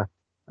Ibarra.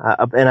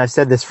 And I've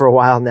said this for a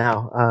while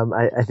now.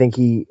 I think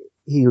he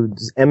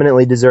was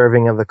eminently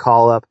deserving of the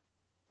call up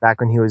back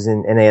when he was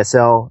in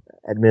NASL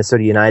at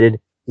Minnesota United.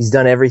 He's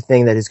done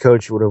everything that his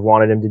coach would have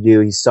wanted him to do.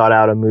 He sought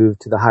out a move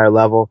to the higher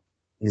level.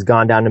 He's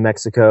gone down to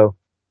Mexico.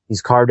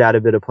 He's carved out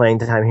a bit of playing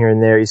time here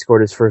and there. He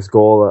scored his first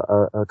goal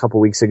a couple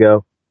weeks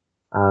ago.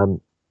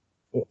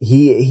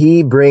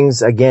 He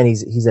brings, again,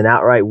 he's an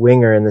outright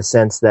winger in the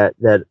sense that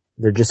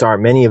there just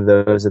aren't many of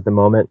those at the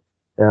moment,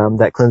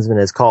 that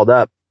Klinsmann has called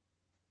up.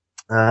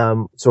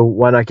 So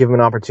why not give him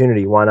an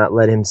opportunity? Why not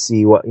let him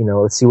see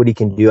let's see what he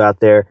can do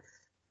out there.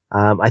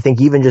 I think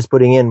even just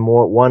putting in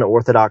one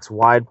orthodox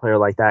wide player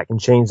like that can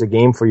change the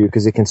game for you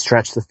because it can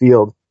stretch the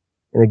field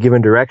in a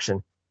given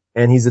direction.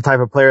 And he's the type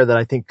of player that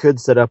I think could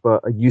set up a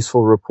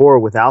useful rapport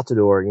with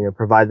Altidore,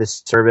 provide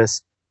this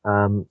service,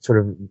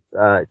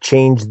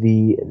 change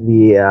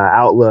the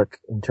outlook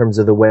in terms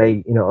of the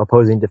way,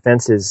 opposing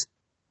defenses,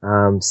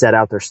 set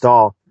out their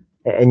stall.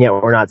 And yet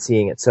we're not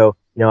seeing it. So,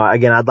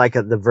 again, I'd like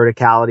the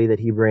verticality that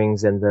he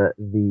brings and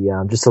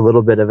the just a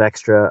little bit of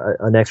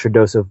an extra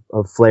dose of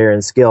flair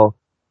and skill.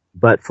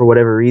 But for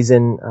whatever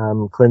reason,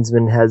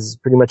 Klinsmann has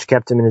pretty much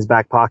kept him in his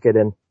back pocket,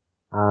 and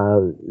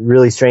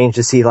really strange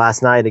to see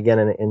last night again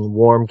in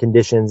warm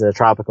conditions in a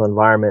tropical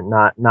environment,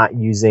 not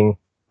using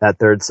that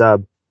third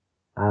sub.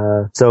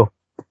 So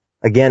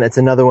again, it's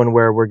another one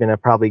where we're going to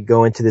probably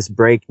go into this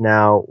break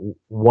now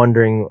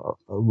wondering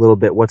a little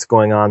bit what's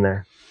going on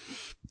there.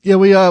 Yeah,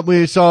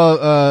 we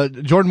saw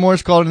Jordan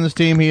Morris called in this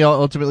team. He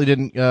ultimately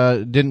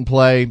didn't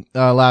play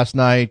last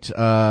night.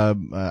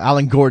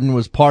 Alan Gordon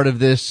was part of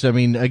this. I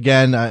mean,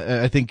 again,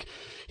 I think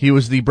he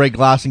was the break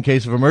glass in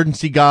case of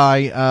emergency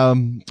guy.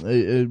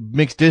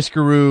 Mixed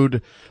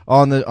Diskerud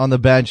on the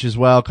bench as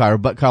well. Kyle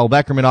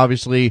Beckerman,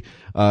 obviously,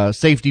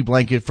 safety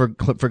blanket for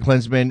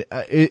Klinsmann.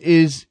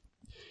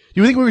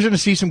 Do you think we're going to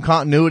see some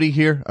continuity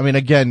here? I mean,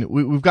 again,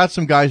 we've got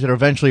some guys that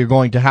eventually are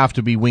going to have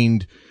to be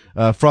weaned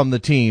from the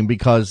team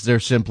because they're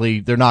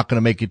not going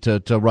to make it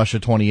to Russia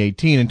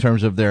 2018 in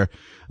terms of their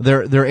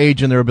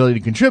age and their ability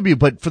to contribute.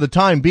 But for the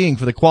time being,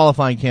 for the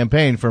qualifying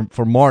campaign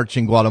for March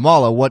in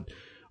Guatemala,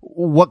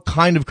 what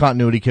kind of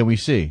continuity can we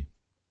see?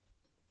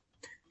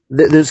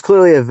 There's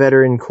clearly a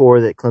veteran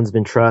core that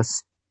Klinsmann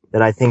trusts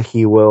that I think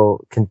he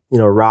will,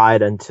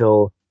 ride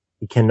until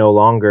he can no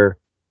longer,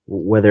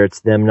 whether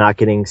it's them not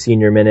getting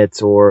senior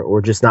minutes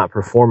or just not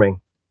performing.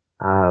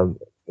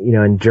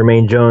 And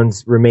Jermaine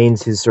Jones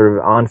remains his sort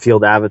of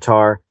on-field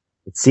avatar.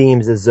 It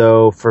seems as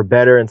though for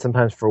better and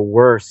sometimes for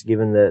worse,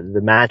 given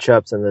the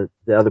matchups and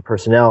the other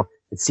personnel,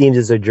 it seems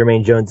as though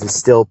Jermaine Jones is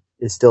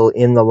still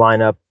in the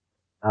lineup,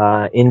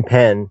 in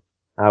Penn,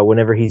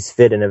 whenever he's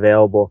fit and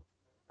available.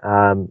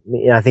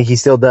 I think he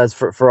still does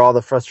for all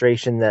the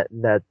frustration that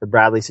the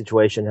Bradley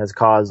situation has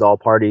caused all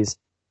parties,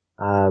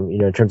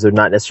 in terms of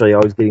not necessarily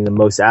always getting the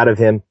most out of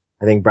him.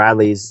 I think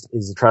Bradley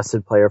is a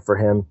trusted player for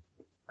him.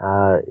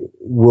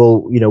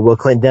 Will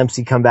Clint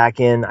Dempsey come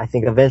back in? I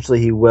think eventually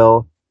he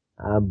will.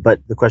 But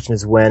the question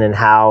is when and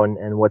how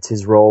and what's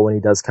his role when he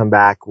does come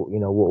back.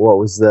 What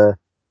was the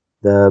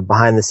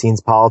behind the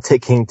scenes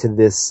politicking to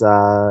this,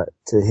 to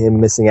him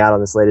missing out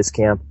on this latest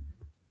camp.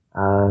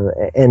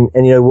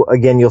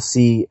 Again, you'll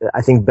see,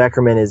 I think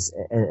Beckerman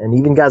and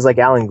even guys like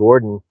Alan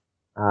Gordon,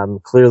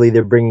 clearly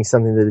they're bringing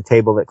something to the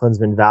table that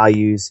Klinsmann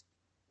values,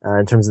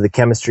 in terms of the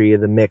chemistry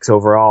of the mix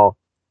overall.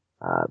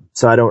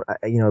 So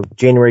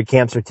January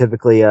camps are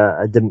typically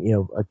a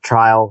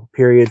trial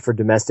period for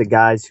domestic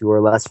guys who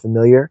are less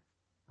familiar.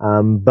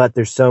 But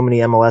there's so many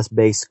MLS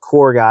based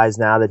core guys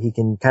now that he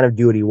can kind of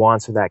do what he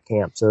wants with that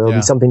camp. So it'll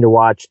be something to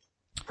watch,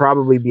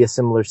 probably be a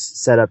similar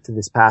setup to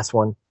this past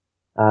one.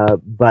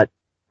 But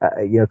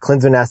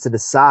Klinsmann has to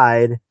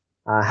decide,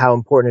 how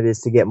important it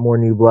is to get more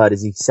new blood.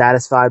 Is he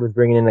satisfied with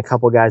bringing in a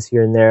couple guys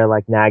here and there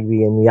like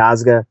Nagbe and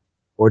Miazga,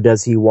 or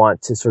does he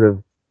want to sort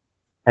of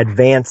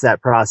advance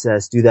that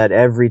process, do that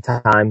every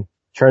time,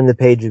 turn the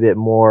page a bit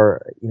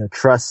more,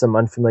 trust some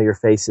unfamiliar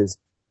faces?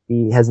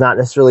 He has not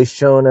necessarily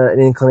shown an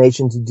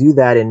inclination to do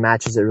that in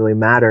matches that really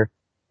matter.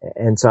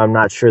 And so I'm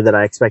not sure that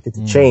I expect it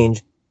to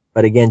change.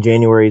 But again,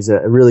 January is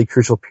a really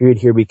crucial period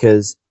here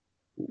because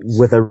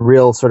with a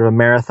real sort of a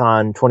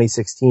marathon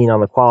 2016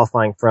 on the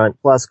qualifying front,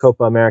 plus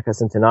Copa America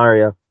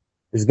Centenario,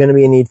 there's going to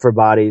be a need for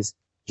bodies.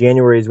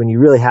 January is when you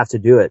really have to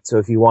do it. So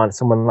if you want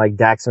someone like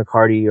Dax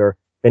McCarty or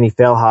Benny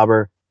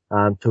Feilhaber,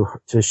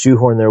 to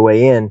shoehorn their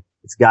way in,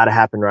 it's got to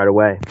happen right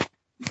away.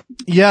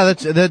 Yeah,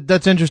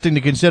 that's interesting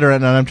to consider,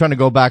 and I'm trying to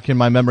go back in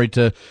my memory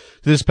to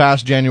this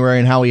past January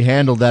and how he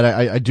handled that.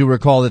 I do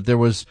recall that there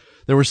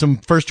were some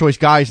first choice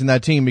guys in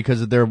that team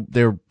because they're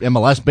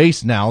MLS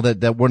based now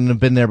that wouldn't have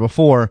been there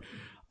before.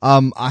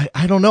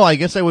 I don't know. I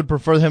guess I would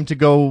prefer him to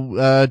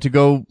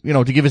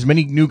give as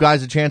many new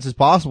guys a chance as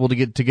possible to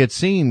get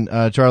seen,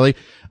 Charlie.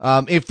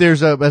 If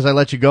there's as I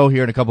let you go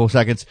here in a couple of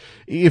seconds,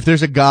 if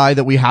there's a guy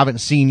that we haven't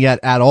seen yet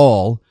at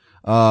all,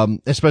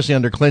 especially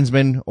under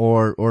Klinsmann,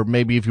 or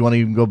maybe if you want to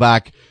even go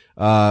back,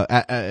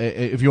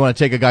 if you want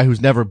to take a guy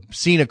who's never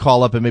seen a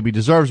call up and maybe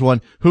deserves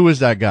one, who is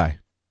that guy?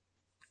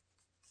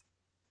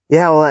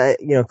 Yeah, well,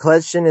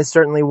 Kleshin is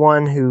certainly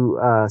one who,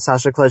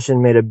 Sasha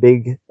Kleshin made a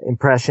big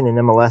impression in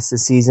MLS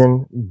this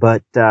season,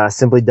 but,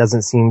 simply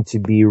doesn't seem to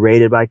be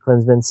rated by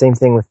Klinsmann. Same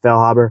thing with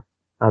Feilhaber.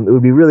 It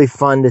would be really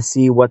fun to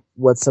see what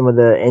some of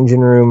the engine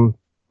room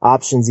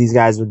options these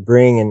guys would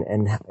bring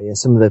and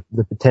some of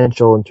the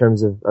potential in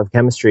terms of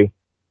chemistry.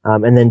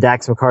 And then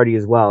Dax McCarty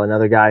as well,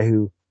 another guy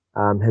who,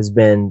 has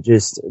been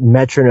just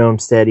metronome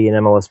steady in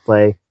MLS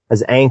play,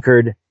 has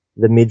anchored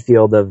the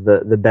midfield of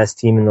the best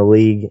team in the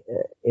league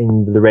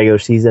in the regular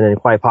season and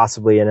quite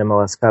possibly an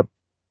MLS Cup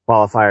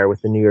qualifier with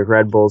the New York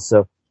Red Bulls.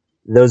 So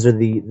those are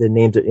the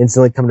names that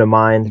instantly come to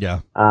mind. Yeah.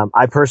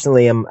 I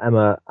personally am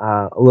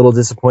a little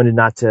disappointed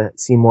not to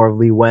see more of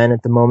Lee Wen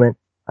at the moment.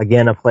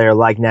 Again, a player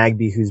like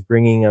Nagbe who's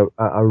bringing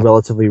a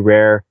relatively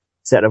rare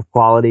set of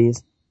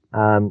qualities.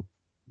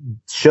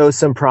 Shows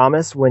some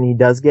promise when he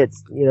does get,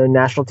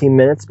 national team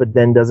minutes, but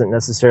then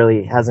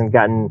hasn't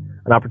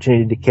gotten an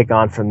opportunity to kick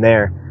on from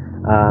there.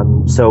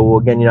 So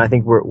again, I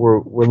think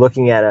we're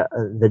looking at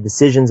the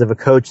decisions of a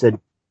coach that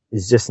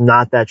is just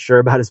not that sure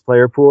about his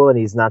player pool, and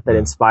he's not that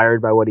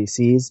inspired by what he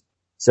sees.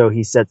 So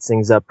he sets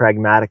things up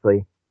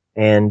pragmatically.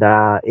 And,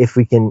 if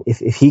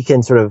he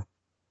can sort of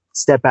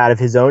step out of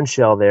his own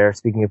shell there,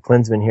 speaking of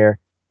Klinsmann here,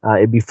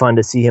 it'd be fun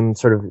to see him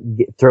sort of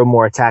throw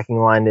more attacking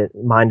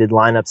minded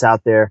lineups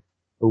out there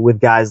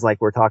with guys like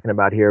we're talking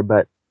about here.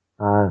 But,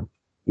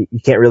 you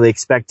can't really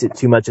expect it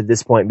too much at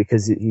this point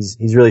because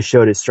he's really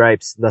showed his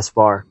stripes thus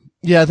far.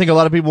 Yeah, I think a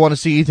lot of people want to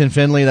see Ethan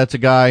Finley. That's a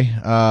guy,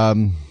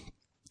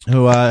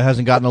 who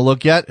hasn't gotten a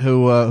look yet,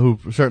 who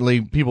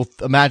certainly people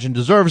imagine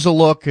deserves a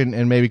look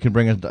and maybe can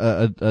bring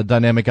a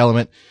dynamic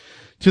element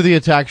to the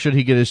attack should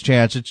he get his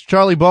chance. It's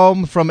Charlie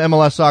Boehm from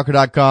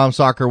MLSsoccer.com,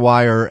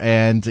 SoccerWire,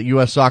 and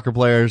U.S. soccer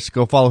players.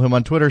 Go follow him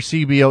on Twitter,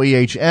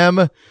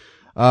 CBOEHM.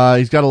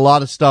 He's got a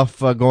lot of stuff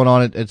going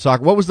on at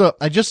soccer.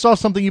 I just saw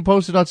something you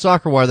posted on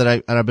SoccerWire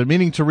that I've been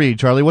meaning to read.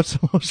 Charlie, what's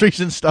the most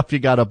recent stuff you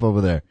got up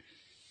over there?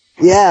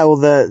 Yeah,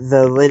 well,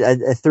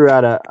 I threw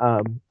out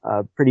a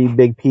pretty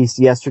big piece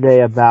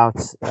yesterday about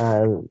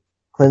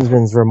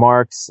Klinsmann's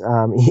remarks.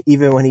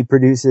 Even when he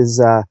produces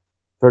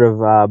sort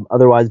of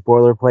otherwise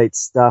boilerplate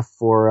stuff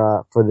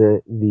for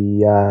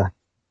the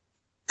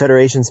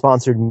federation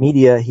sponsored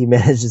media, he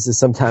manages to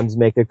sometimes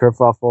make a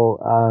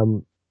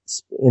kerfuffle.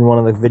 In one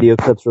of the video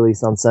clips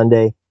released on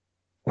Sunday,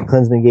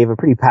 Klinsmann gave a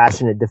pretty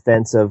passionate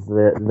defense of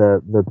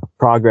the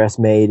progress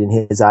made in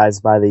his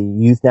eyes by the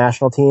youth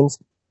national teams.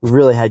 We've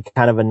really had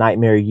kind of a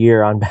nightmare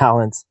year on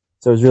balance.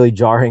 So it was really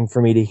jarring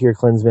for me to hear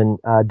Klinsmann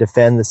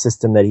defend the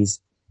system that he's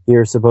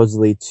here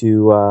supposedly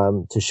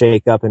to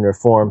shake up and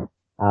reform.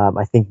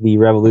 I think the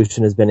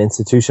revolution has been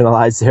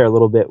institutionalized there a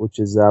little bit, which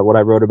is what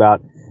I wrote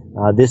about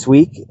this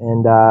week.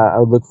 And I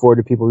would look forward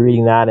to people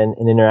reading that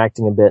and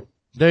interacting a bit.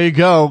 There you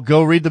go.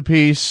 Go read the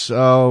piece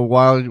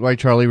while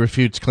Charlie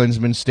refutes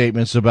Klinsmann's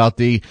statements about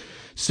the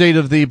state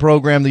of the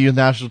program. The youth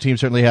national team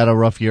certainly had a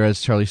rough year,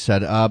 as Charlie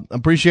said.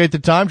 Appreciate the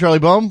time, Charlie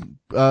Boehm.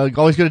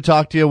 Always good to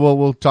talk to you.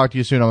 We'll talk to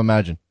you soon, I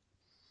imagine.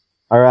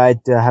 All right.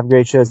 Have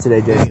great shows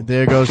today, Jay.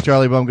 There goes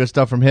Charlie Boehm. Good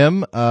stuff from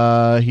him.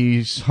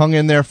 He's hung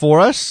in there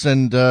for us.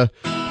 And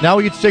now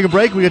we get to take a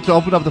break. We get to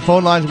open up the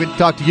phone lines. We get to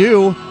talk to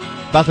you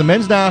about the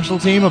men's national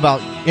team,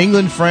 about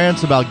England,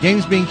 France, about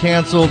games being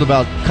canceled,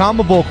 about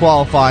CONMEBOL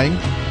qualifying,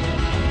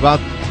 about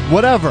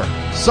whatever.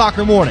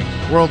 Soccer Morning,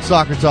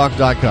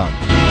 WorldSoccerTalk.com.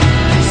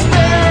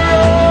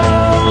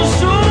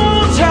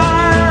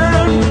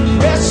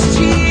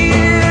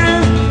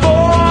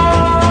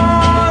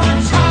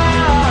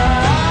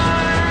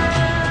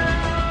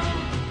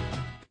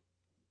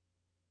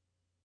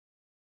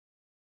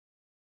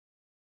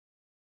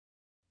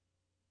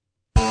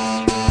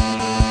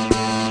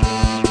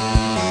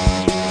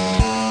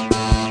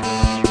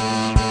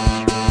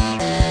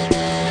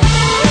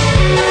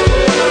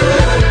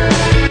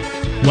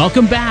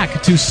 Welcome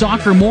back to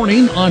Soccer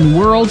Morning on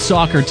World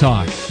Soccer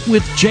Talk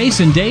with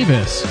Jason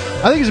Davis.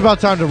 I think it's about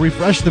time to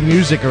refresh the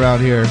music around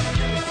here.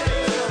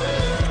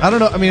 I don't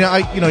know. I mean,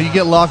 you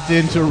get locked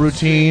into a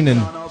routine,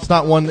 and it's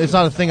not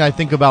a thing I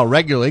think about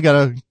regularly.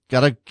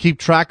 Gotta keep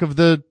track of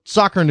the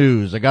soccer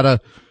news. We gotta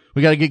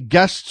get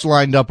guests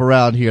lined up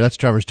around here. That's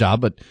Trevor's job,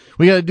 but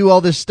we gotta do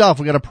all this stuff.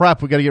 We gotta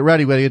prep. We gotta get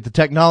ready. We gotta get the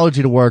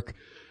technology to work.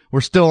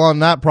 We're still on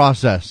that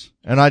process,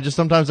 and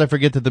sometimes I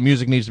forget that the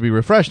music needs to be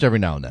refreshed every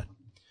now and then.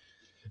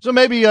 So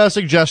maybe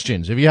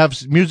suggestions. If you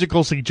have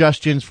musical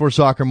suggestions for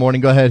Soccer Morning,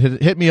 go ahead,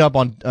 hit me up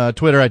on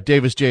Twitter at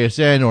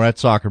DavisJSN or at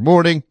Soccer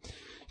Morning.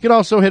 You can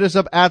also hit us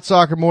up at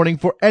Soccer Morning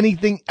for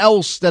anything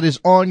else that is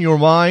on your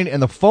mind, and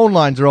the phone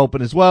lines are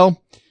open as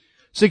well.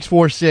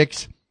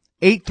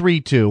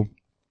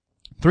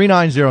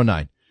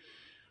 646-832-3909.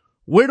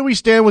 Where do we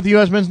stand with the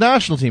U.S. men's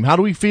national team? How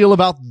do we feel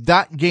about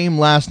that game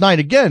last night?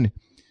 Again,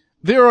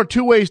 there are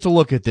two ways to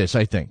look at this,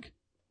 I think.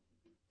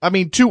 I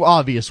mean, two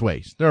obvious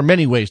ways. There are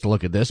many ways to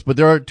look at this, but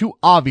there are two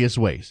obvious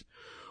ways.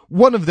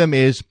 One of them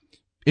is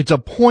it's a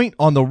point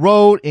on the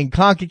road in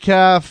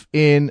CONCACAF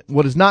in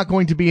what is not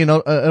going to be an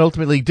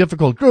ultimately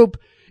difficult group.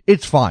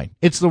 It's fine.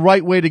 It's the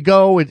right way to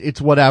go. It's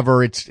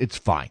whatever. It's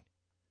fine.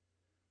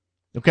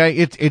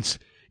 Okay?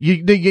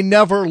 You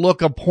never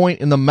look a point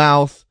in the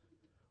mouth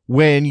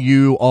when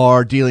you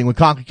are dealing with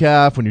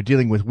CONCACAF, when you're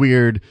dealing with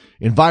weird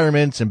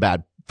environments and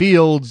bad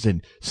fields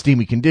and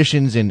steamy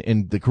conditions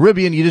in the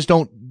Caribbean. You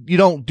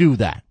don't do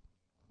that.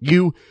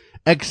 You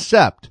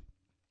accept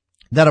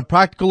that a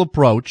practical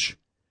approach,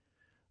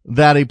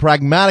 that a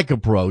pragmatic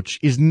approach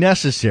is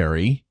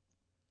necessary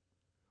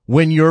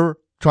when you're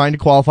trying to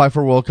qualify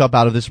for a World Cup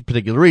out of this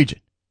particular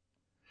region.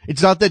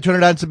 It's not that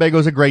Trinidad and Tobago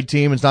is a great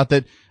team. It's not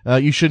that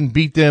you shouldn't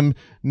beat them,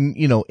 on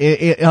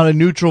a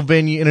neutral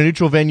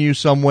venue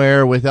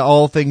somewhere with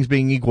all things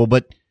being equal.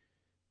 But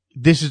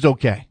this is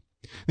okay.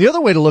 The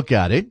other way to look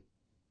at it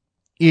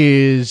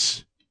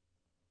is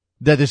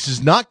that this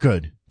is not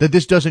good, that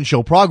this doesn't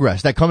show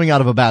progress, that coming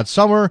out of a bad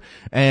summer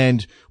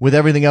and with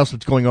everything else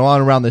that's going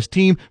on around this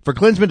team, for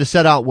Klinsmann to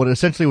set out what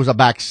essentially was a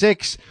back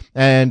six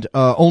and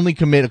only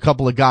commit a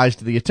couple of guys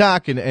to the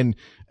attack and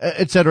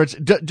et cetera,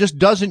 just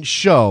doesn't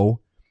show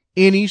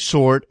any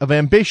sort of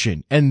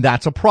ambition, and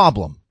that's a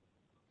problem.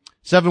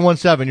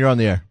 717, you're on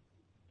the air.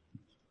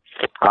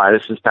 Hi,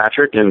 this is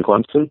Patrick in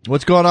Clemson.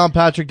 What's going on,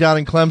 Patrick, down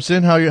in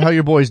Clemson? How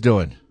your boys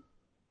doing?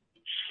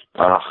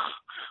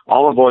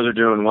 All the boys are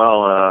doing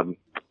well. I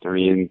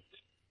mean,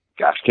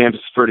 gosh, campus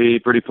is pretty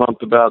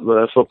pumped about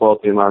the football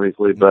team,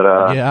 obviously.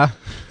 But yeah,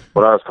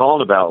 what I was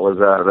calling about was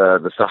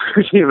the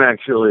soccer team.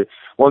 Actually,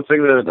 one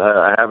thing that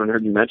I haven't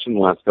heard you mention the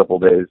last couple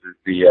of days is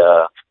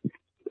the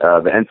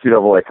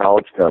NCAA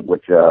College Cup,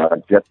 which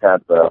just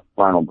had the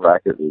final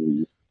bracket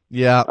release.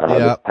 Yeah.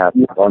 This past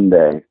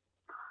Sunday.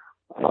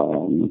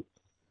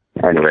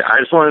 Anyway, I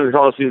just wanted to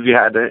call to see if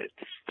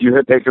you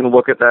had taken a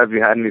look at that. If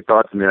you had any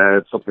thoughts? I mean,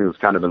 it's something that's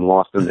kind of been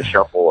lost in the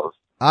shuffle of.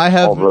 I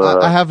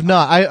have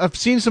not. I've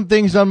seen some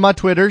things on my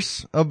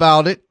Twitters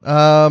about it.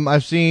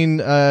 I've seen,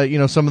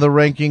 some of the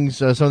rankings,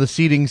 some of the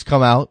seedings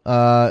come out.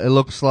 It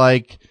looks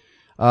like,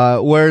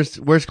 where's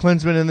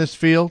Klinsmann in this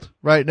field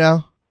right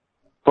now?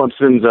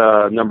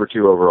 Clemson's, number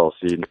 2 overall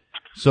seed.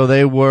 So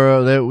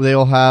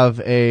they'll have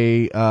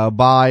a,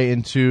 bye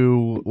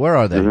into, where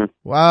are they?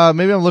 Mm-hmm.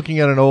 Maybe I'm looking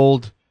at an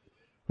old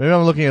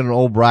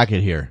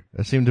bracket here.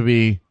 I seem to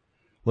be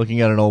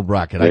looking at an old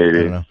bracket. Maybe. I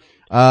don't know.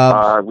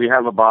 We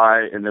have a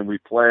bye, and then we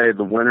play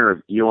the winner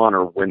of Elon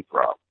or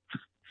Winthrop.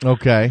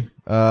 Okay.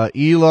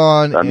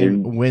 Elon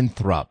and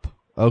Winthrop.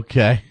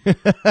 Okay.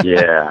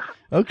 Yeah.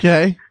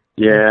 Okay.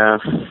 Yeah.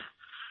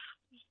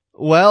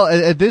 Well,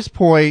 at this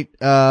point,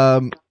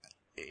 obviously,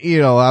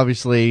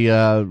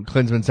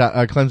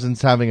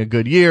 Clemson's having a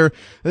good year.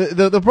 Here's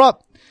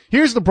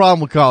the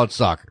problem with college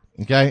soccer.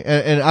 Okay.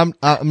 And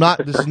I'm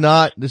not,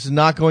 this is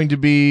not going to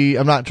be,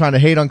 I'm not trying to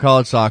hate on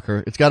college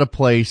soccer. It's got a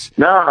place.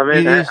 No, I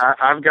mean,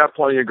 I've got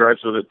plenty of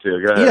gripes with it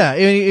too. Go ahead. Yeah.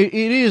 It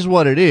is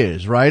what it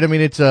is, right? I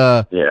mean, it's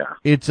a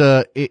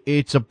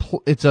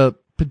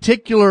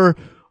particular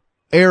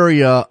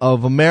area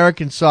of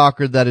American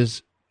soccer that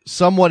is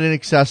somewhat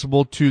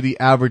inaccessible to the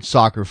average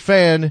soccer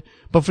fan.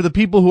 But for the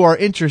people who are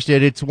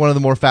interested, it's one of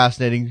the more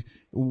fascinating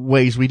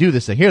ways we do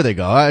this thing. Here they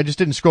go. I just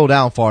didn't scroll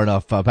down far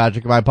enough,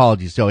 Patrick. My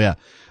apologies. So yeah,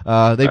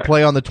 they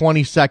play on the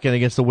 22nd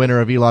against the winner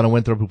of Elon and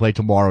Winthrop, who play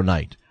tomorrow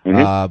night.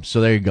 Mm-hmm.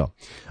 So there you go.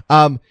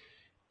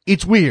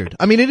 It's weird.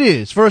 I mean, it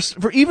is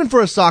even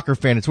for a soccer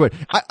fan. It's weird.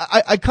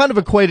 I kind of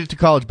equate it to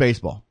college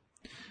baseball.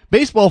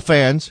 Baseball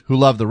fans who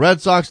love the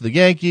Red Sox or the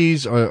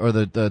Yankees or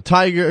the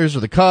Tigers or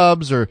the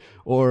Cubs or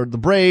the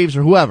Braves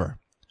or whoever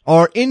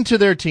are into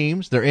their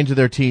teams. They're into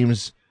their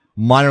teams'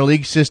 minor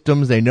league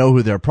systems. They know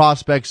who their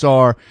prospects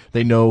are.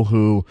 They know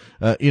who,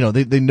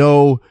 they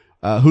know,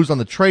 who's on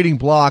the trading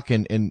block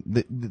and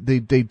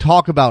they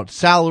talk about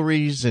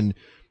salaries and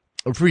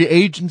free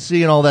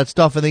agency and all that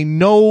stuff. And they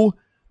know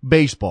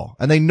baseball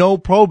and they know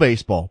pro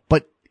baseball.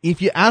 But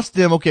if you ask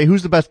them, okay,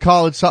 who's the best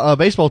college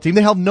baseball team?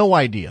 They have no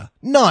idea.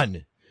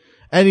 None.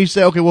 And you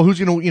say, okay, well, who's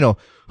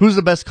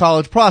the best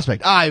college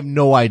prospect? I have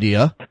no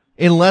idea.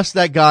 Unless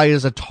that guy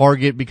is a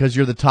target because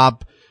you're the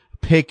top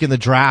pick in the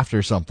draft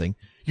or something.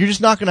 You're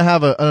just not going to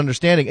have an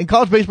understanding. And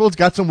college baseball, it's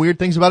got some weird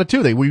things about it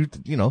too.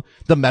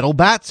 The metal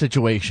bat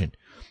situation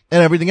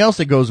and everything else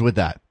that goes with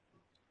that.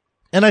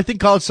 And I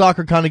think college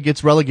soccer kind of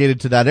gets relegated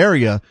to that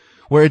area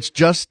where it's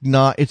just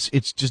not, it's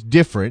just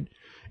different.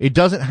 It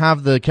doesn't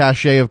have the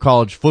cachet of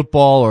college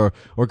football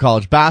or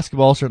college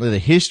basketball, certainly the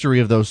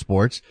history of those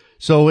sports.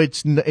 So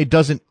it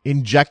doesn't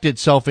inject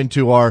itself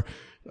into our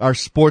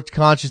sports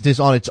consciousness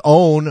on its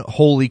own,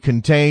 wholly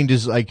contained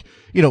is like,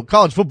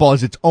 college football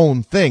is its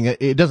own thing.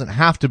 It doesn't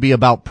have to be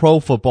about pro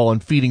football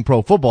and feeding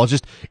pro football.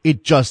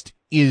 It just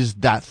is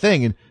that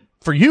thing. And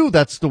for you,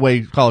 that's the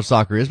way college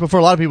soccer is. But for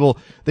a lot of people,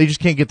 they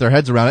just can't get their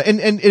heads around it.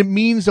 And it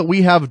means that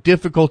we have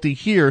difficulty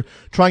here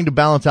trying to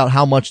balance out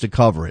how much to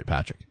cover it,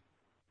 Patrick.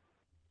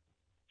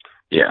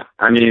 Yeah.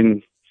 I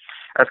mean,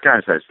 that's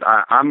kind of nice.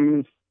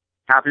 I'm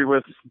happy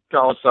with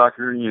college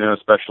soccer,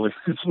 especially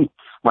since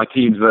my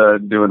team's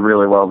doing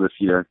really well this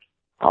year.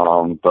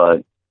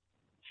 But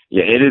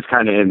yeah, it is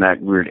kind of in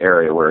that weird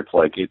area where it's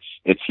like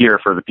it's here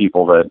for the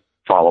people that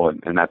follow it,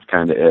 and that's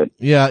kind of it.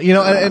 Yeah,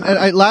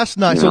 and last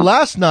night,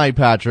 last night,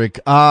 Patrick,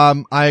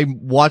 I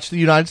watched the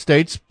United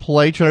States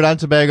play Trinidad and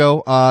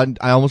Tobago. I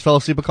almost fell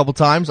asleep a couple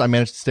times. I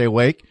managed to stay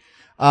awake.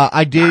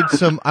 I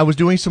was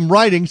doing some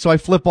writing, so I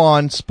flip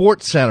on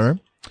Sports Center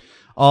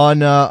on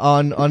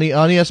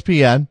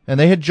ESPN, and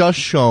they had just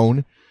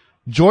shown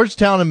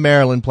Georgetown and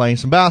Maryland playing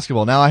some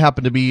basketball. Now I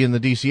happen to be in the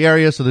DC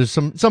area, so there's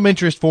some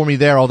interest for me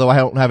there, although I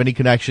don't have any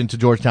connection to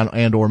Georgetown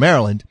and or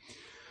Maryland.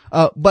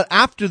 But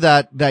after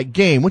that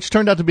game, which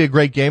turned out to be a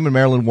great game and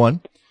Maryland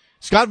won,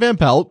 Scott Van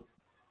Pelt,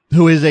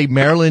 who is a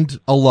Maryland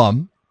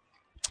alum,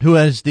 who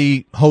is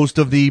the host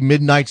of the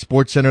Midnight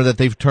Sports Center that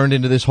they've turned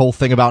into this whole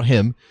thing about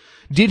him,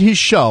 did his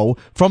show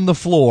from the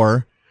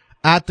floor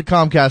at the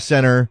Comcast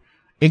Center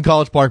in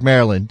College Park,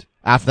 Maryland.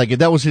 After that game,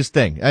 that was his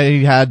thing. And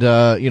he had,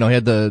 he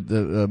had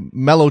the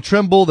Melo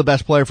Trimble, the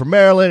best player from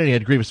Maryland, and he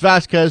had Grievous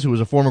Vasquez, who was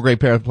a former great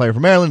player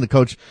from Maryland, the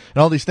coach,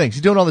 and all these things.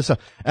 He's doing all this stuff.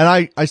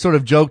 And I sort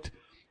of joked,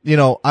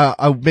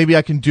 maybe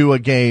I can do a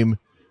game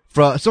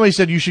from, somebody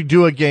said you should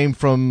do a game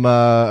from,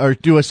 or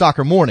do a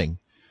soccer morning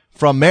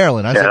from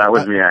Maryland. I said, that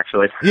was me,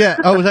 actually. Yeah.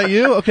 Oh, was that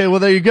you? Okay. Well,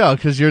 there you go.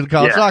 Cause you're the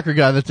college soccer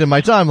guy that's in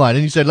my timeline.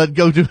 And you said, let's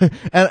go do,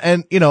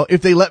 and,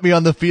 if they let me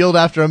on the field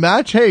after a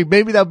match, hey,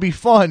 maybe that'd be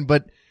fun.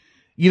 But,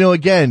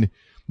 again,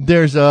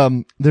 there's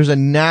a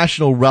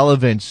national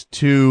relevance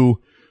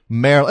to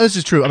Maryland. This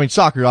is true. I mean,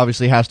 soccer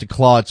obviously has to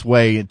claw its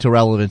way into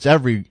relevance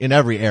in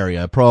every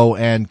area, pro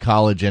and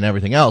college and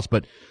everything else.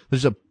 But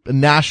there's a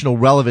national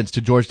relevance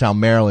to Georgetown,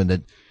 Maryland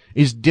that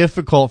is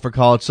difficult for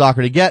college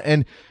soccer to get.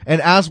 And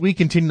as we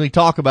continually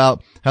talk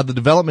about how the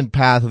development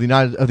path of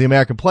the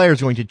American player is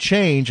going to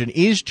change and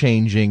is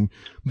changing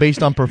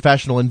based on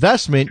professional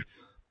investment,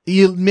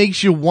 it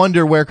makes you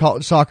wonder where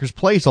college soccer's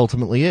place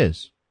ultimately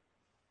is.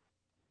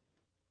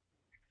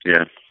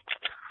 Yeah.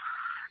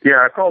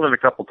 Yeah, I called in a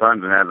couple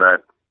times and had that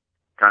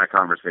kind of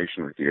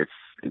conversation with you.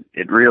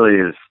 It really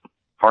is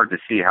hard to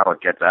see how it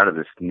gets out of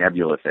this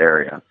nebulous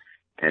area.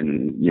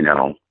 And,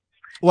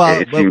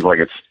 it seems like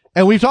it's,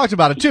 and we've talked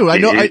about it too.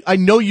 I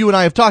know you and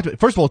I have talked about it.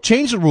 First of all,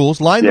 change the rules,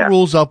 line the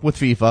rules up with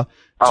FIFA.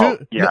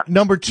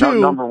 Number two.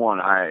 Number one,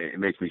 it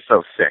makes me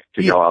so sick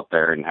to go out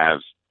there and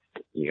have,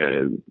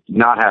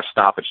 not have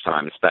stoppage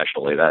time,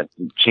 especially. That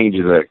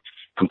changes the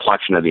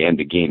complexion of the end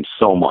of game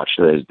so much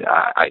that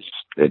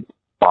it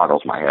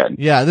boggles my head.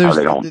 Yeah, how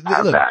they don't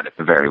have that at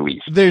the very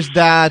least. There's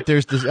that.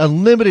 There's this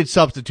unlimited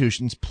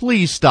substitutions.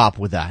 Please stop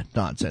with that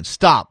nonsense.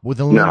 Stop with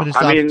unlimited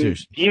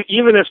substitutions. I mean,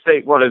 even if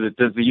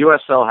does the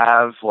USL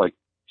have like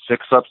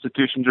 6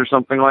 substitutions or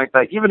something like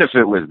that? Even if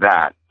it was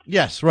that.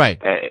 Yes, right.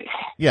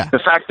 Yeah. The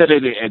fact that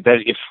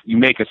that if you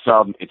make a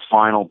sub, it's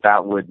final,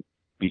 that would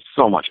be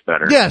so much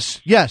better. Yes,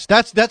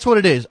 that's what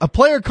it is. A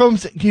player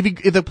comes,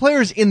 if the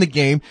player is in the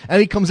game and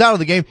he comes out of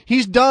the game,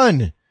 he's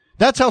done.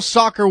 That's how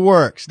soccer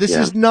works. This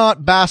is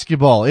not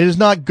basketball. It is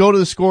not go to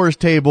the scorer's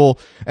table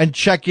and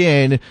check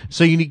in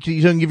so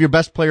you don't give your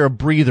best player a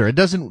breather.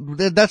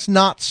 That's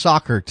not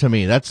soccer to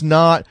me. That's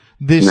not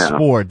this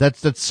sport.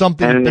 That's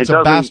something that's a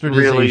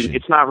bastardization.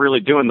 It's not really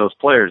doing those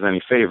players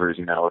any favors,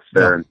 if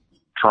they're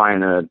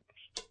trying to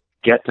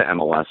get to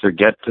MLS or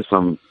get to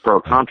some pro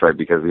contract,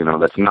 because,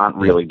 that's not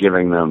really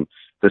giving them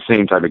the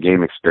same type of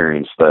game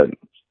experience that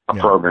a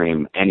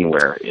program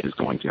anywhere is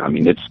going to. I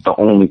mean, it's the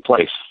only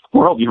place in the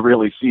world you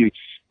really see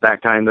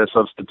that kind of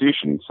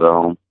substitution.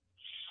 So,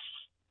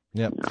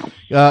 yep.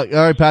 All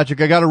right,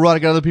 Patrick, I got to run. I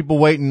got other people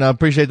waiting.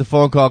 Appreciate the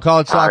phone call.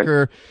 College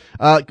soccer.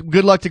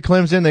 Good luck to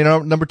Clemson. They know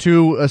number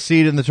 2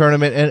 seed in the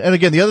tournament. And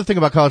again, the other thing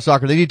about college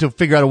soccer, they need to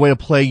figure out a way to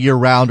play year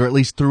round, or at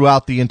least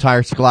throughout the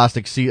entire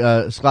scholastic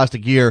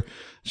year.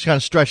 Just kind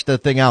of stretch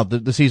that thing out.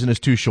 The season is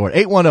too short.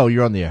 810,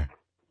 you're on the air.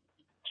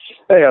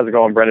 Hey, how's it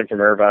going? Brendan from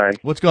Irvine.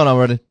 What's going on,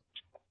 Brendan?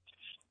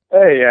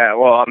 Hey, yeah,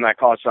 well, I'm not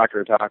college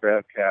soccer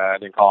topic. I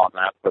didn't call on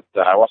that, but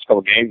I watched a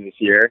couple games this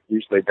year.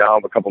 Usually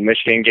don't, a couple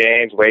Michigan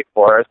games, Wake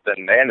Forest,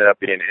 and they ended up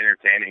being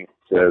entertaining.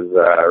 It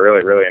was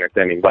really, really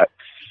entertaining. But,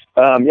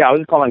 I was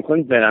just calling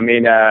Clemson. I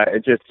mean,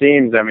 it just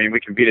seems, we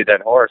can beat a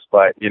dead horse,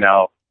 but, we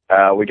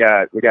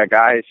got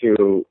guys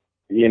who,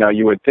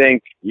 you would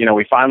think,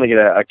 we finally get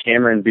a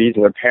Cameron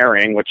Beasler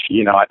pairing, which,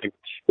 I think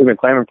we've been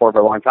claiming for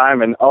a long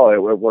time, and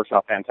it works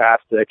out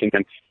fantastic. And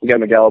then we got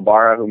Miguel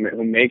Ibarra,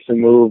 who makes a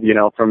move,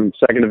 from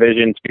second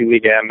division to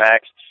Liga MX,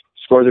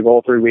 scores a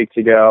goal 3 weeks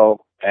ago,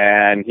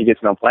 and he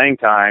gets no playing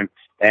time,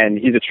 and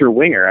he's a true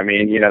winger. I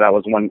mean, that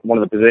was one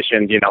of the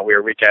positions, we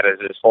were weak at as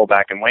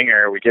fullback and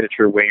winger. We get a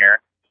true winger.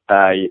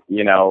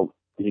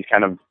 He's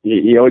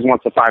he always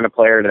wants to find a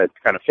player to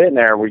kind of fit in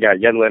there. We got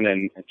Yedlin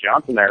and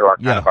Johnson there, who are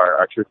kind of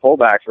our true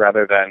fullbacks,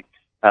 rather than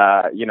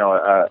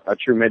a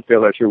true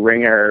midfielder, a true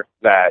winger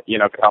that, can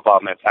help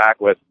out in the attack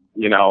with,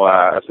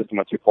 a system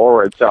with 2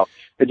 forwards. So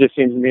it just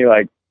seems to me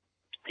like,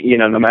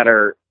 no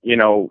matter,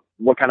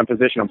 what kind of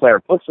position a player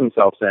puts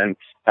themselves in,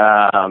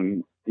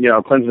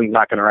 Clemson's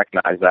not going to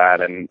recognize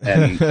that. And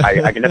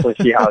I can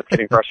definitely see how it's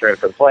getting frustrated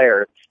for the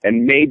player.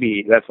 And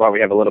maybe that's why we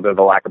have a little bit of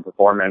a lack of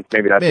performance.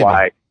 Maybe that's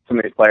why some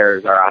of these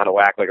players are out of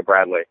whack, like a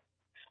Bradley.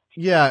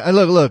 Yeah. And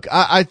look,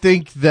 I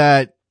think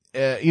that,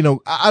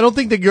 I don't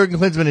think that Jurgen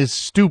Klinsmann is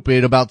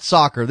stupid about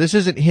soccer. This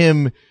isn't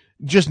him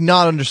just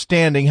not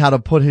understanding how to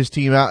put his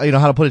team out,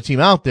 how to put a team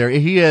out there.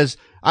 He is,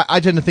 I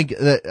tend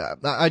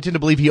to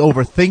believe he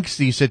overthinks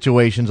these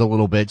situations a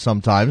little bit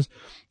sometimes,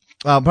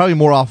 probably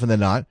more often than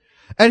not.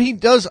 And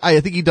I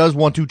think he does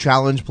want to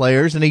challenge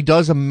players, and he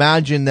does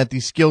imagine that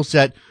the skill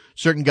set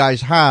certain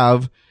guys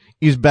have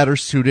is better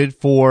suited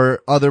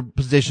for other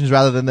positions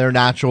rather than their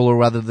natural or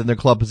rather than their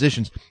club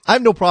positions. I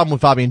have no problem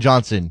with Fabian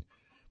Johnson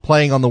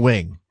playing on the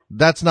wing.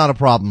 That's not a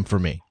problem for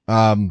me.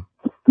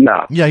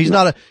 No. Yeah, he's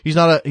not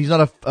going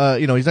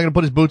to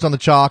put his boots on the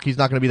chalk. He's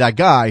not going to be that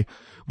guy.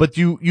 but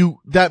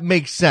that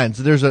makes sense.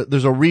 There's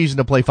a reason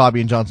to play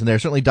Fabian Johnson there.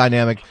 Certainly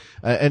dynamic.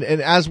 And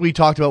as we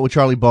talked about with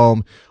Charlie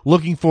Boehm,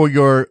 looking for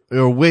your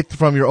width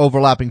from your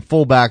overlapping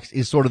fullbacks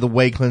is sort of the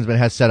way Klinsmann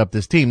has set up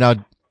this team.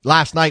 Now,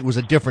 last night was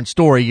a different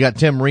story. You got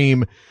Tim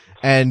Ream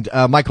and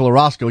Michael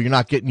Orozco. You're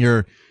not getting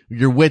your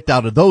width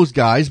out of those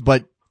guys,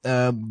 but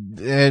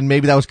and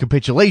maybe that was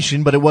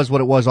capitulation, but it was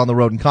what it was on the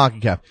road in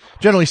CONCACAF.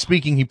 Generally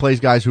speaking, he plays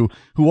guys who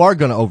are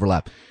going to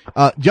overlap.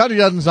 DeAndre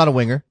Yedlin's not a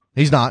winger.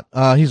 He's not.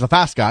 He's a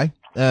fast guy.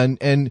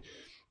 And,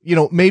 you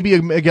know, maybe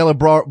Miguel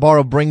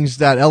Ibarra brings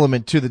that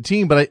element to the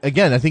team, but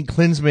I think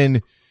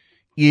Klinsmann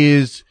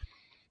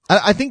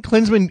I think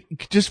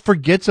Klinsmann just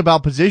forgets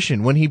about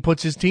position when he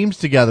puts his teams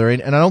together.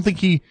 And I don't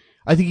think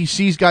I think he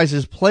sees guys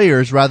as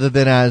players rather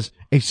than as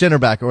a center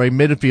back or a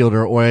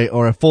midfielder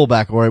or a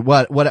fullback or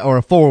or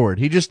a forward.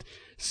 He just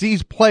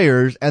sees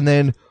players and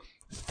then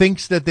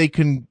thinks that they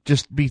can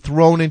just be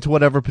thrown into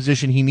whatever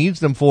position he needs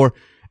them for,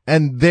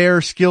 and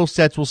their skill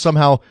sets will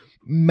somehow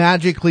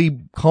magically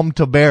come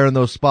to bear in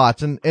those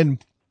spots. And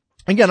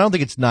again, I don't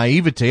think it's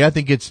naivety. I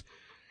think it's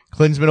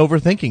Klinsmann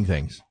overthinking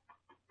things.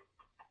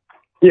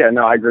 Yeah,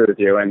 no, I agree with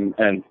you,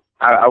 and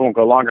I won't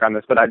go longer on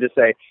this, but I just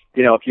say,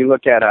 you know, if you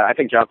look at, I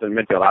think Johnson in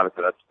midfield,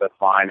 obviously that's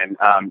fine, and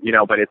you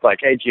know, but it's like,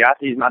 hey,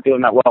 Giassi's not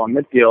doing that well in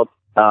midfield.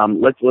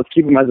 Let's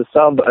keep him as a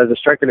sub, as a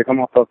striker to come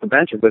off the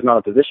bench if there's not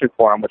a position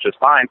for him, which is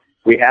fine.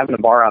 We have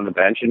Navarro on the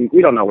bench, and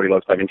we don't know what he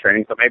looks like in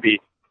training, so maybe,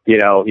 you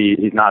know,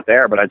 he's not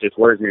there, but it just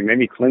worries me.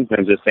 Maybe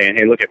Klinsmann is just saying,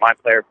 hey, look at my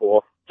player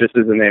pool, just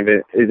isn't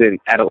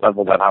at a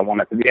level that I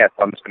want it to be at,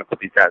 so I'm just going to put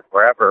these guys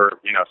wherever,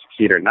 you know,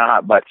 succeed or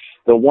not. But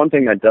the one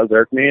thing that does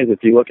irk me is if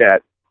you look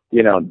at,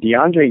 you know,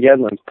 DeAndre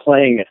Yedlin's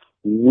playing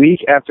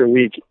week after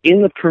week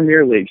in the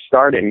Premier League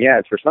starting. Yeah,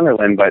 it's for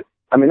Sunderland, but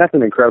I mean, that's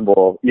an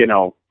incredible, you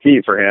know,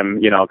 feat for him,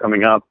 you know,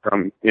 coming up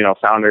from, you know,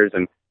 Sounders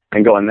and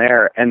going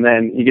there. And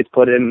then he gets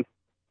put in,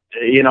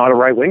 you know, at a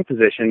right wing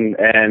position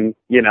and,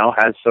 you know,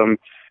 has some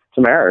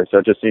errors. So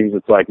it just seems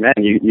it's like, man,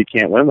 you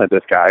can't win with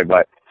this guy,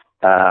 but,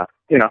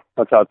 you know,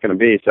 that's how it's going to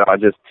be. So I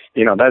just,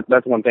 you know,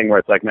 that's one thing where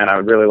it's like, man, I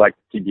would really like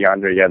to see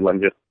DeAndre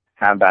Yedlin just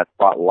have that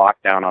spot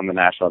locked down on the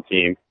national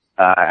team.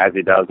 As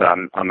he does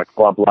on the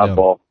club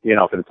level, you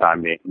know, for the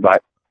time being.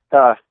 But,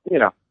 you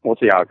know, we'll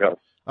see how it goes.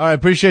 All right.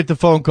 Appreciate the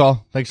phone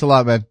call. Thanks a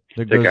lot, man.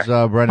 There goes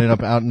Brendan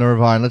up out in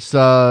Irvine. Let's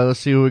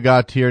see who we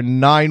got here.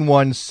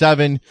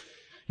 917.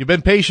 You've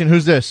been patient.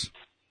 Who's this?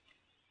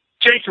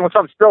 Jason, what's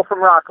up? It's Bill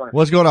from Rockland.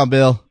 What's going on,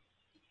 Bill?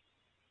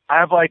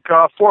 I have like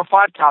 4 or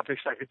 5 topics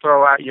I could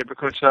throw at you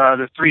because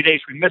the 3 days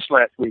we missed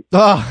last week.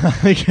 Oh,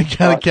 I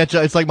gotta catch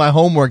up. It's like my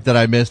homework that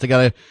I missed.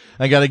 I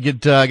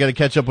gotta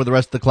catch up with the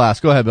rest of the class.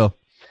 Go ahead, Bill.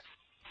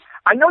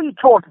 I know you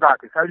talked about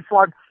this.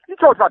 You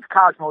talked about the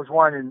Cosmos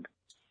one in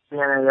the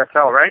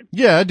NASL, right?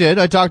 Yeah, I did.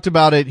 I talked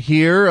about it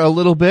here a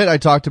little bit. I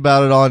talked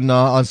about it on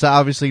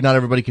obviously not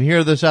everybody can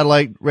hear the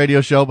satellite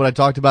radio show, but I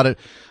talked about it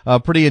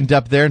pretty in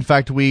depth there. In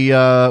fact, we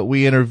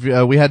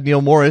had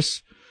Neil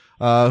Morris,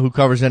 who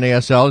covers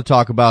NASL, to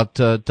talk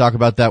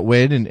about that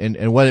win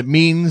and what it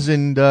means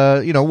and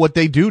you know, what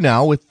they do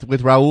now with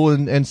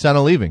Raul and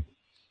Senna leaving.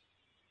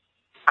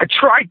 I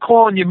tried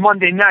calling you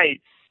Monday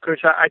night, because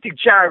I think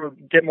Jared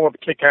would get more of a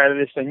kick out of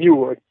this than you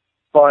would.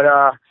 But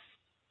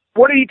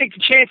what do you think the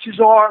chances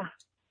are?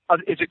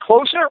 Is it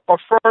closer or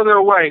further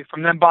away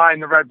from them buying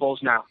the Red Bulls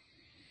now?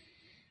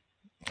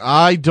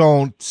 I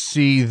don't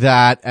see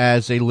that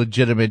as a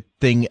legitimate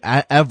thing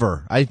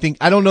ever. I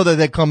don't know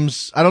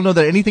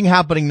that anything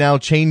happening now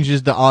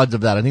changes the odds of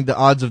that. I think the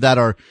odds of that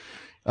are,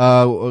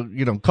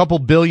 you know, a couple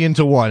billion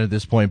to 1 at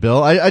this point,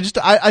 Bill. I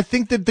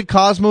think that the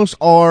Cosmos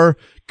are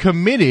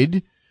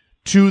committed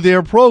to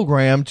their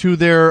program, to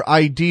their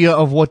idea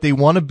of what they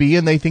want to be,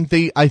 and I think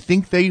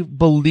they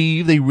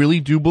really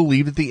do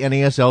believe that the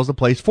NASL is the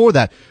place for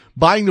that.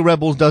 Buying the Red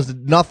Bulls does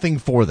nothing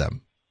for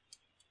them.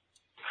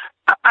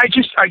 I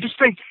just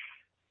think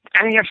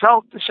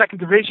NASL, the second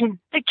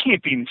division, they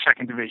can't be in the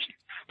second division.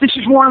 This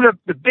is one of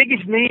the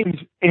biggest names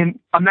in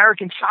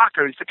American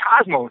soccer. It's the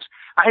Cosmos.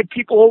 I had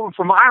people over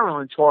from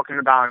Ireland talking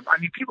about it.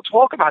 I mean, people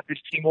talk about this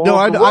team all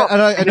over the world.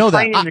 I know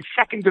that. In the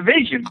second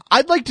division.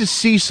 I'd like to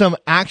see some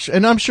action,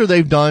 and I'm sure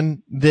they've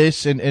done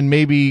this, and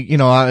maybe, you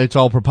know, it's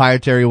all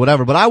proprietary or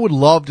whatever, but I would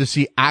love to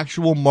see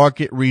actual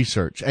market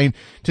research and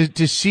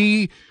to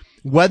see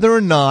whether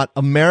or not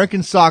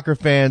American soccer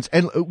fans,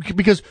 and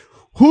because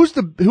who's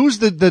the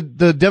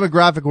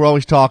demographic we're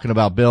always talking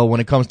about, Bill, when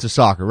it comes to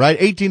soccer, right?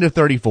 18 to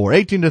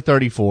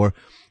 34.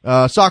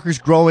 Soccer's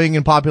growing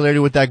in popularity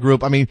with that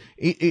group. I mean,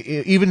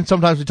 even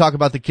sometimes we talk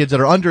about the kids that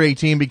are under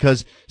 18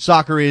 because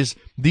soccer is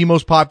the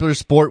most popular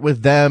sport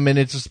with them, and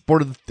it's a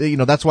sport of the, you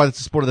know, that's why it's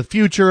a sport of the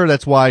future.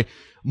 That's why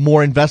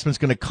more investment's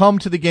going to come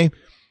to the game.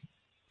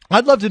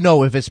 I'd love to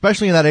know if,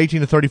 especially in that 18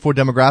 to 34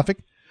 demographic,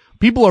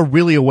 people are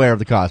really aware of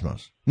the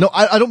Cosmos. No,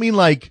 I don't mean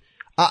like,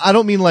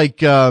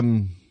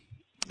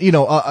 you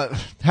know,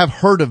 have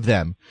heard of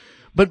them,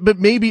 but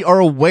maybe are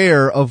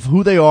aware of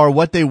who they are,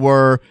 what they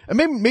were, and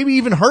maybe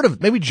even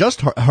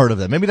just heard of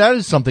them. Maybe that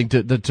is something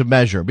to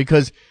measure,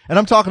 because, and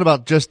I'm talking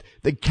about just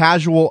the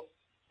casual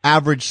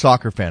average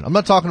soccer fan. I'm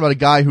not talking about a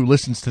guy who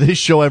listens to this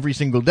show every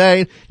single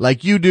day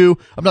like you do.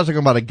 I'm not talking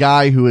about a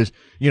guy who is,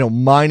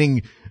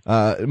 mining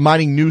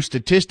new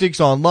statistics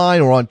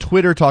online or on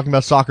Twitter talking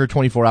about soccer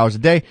 24 hours a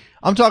day.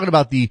 I'm talking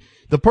about the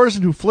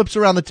person who flips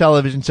around the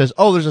television and says,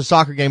 oh, there's a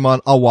soccer game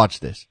on, I'll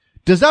watch this.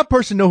 Does that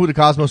person know who the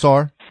Cosmos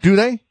are? Do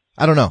they?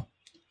 I don't know.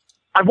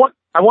 I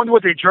wonder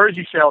what their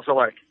jersey sales are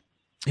like.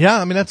 Yeah,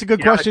 I mean, that's a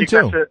good question,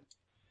 too. That's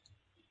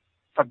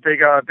a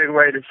big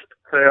way to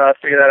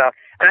figure that out.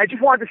 And I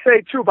just wanted to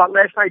say, too, about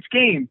last night's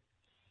game.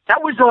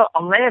 That was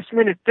a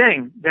last-minute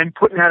thing, then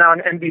putting that on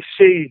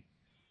NBC.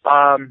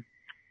 I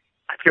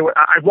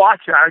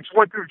watched it. I just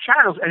went through the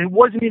channels, and it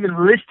wasn't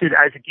even listed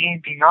as a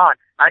game being on.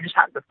 I just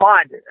happened to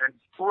find it, and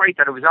it's great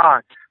that it was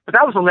on. But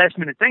that was a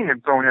last-minute thing,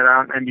 them throwing it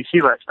on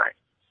NBC last night.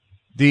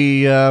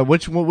 The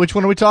which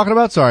one are we talking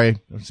about? Sorry,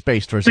 I'm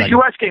spaced for a second. The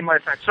U.S. game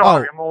last night.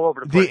 Sorry, I'm all over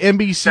the place. The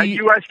NBC. That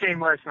U.S.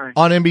 game last night.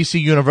 On NBC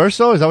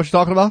Universo? Is that what you're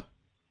talking about?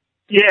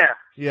 Yeah.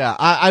 Yeah,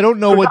 I don't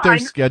know what their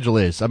schedule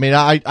is. I mean,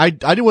 I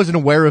wasn't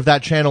aware of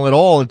that channel at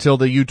all until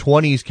the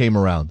U20s came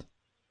around.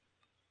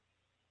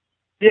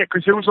 Yeah,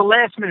 because it was a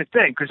last-minute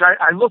thing. Because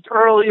I looked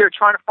earlier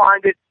trying to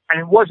find it,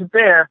 and it wasn't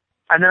there.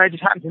 And then I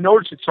just happened to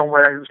notice it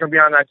somewhere. It was going to be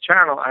on that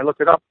channel. I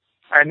looked it up,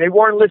 and they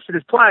weren't listed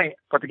as playing,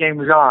 but the game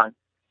was on.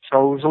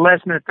 So it was a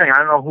last-minute thing. I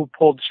don't know who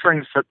pulled the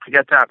strings to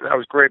get that, but that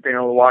was great being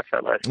able to watch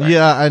that last night.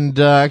 Yeah, and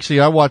actually,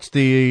 I watched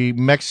the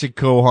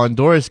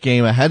Mexico-Honduras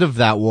game ahead of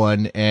that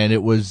one, and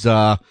it was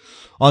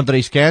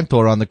Andres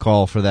Cantor on the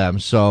call for them.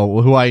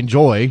 So who I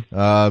enjoy.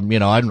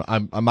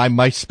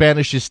 My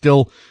Spanish is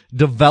still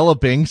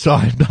developing, so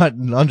I'm not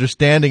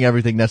understanding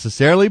everything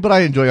necessarily, but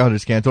I enjoy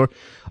Andres Cantor.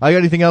 I got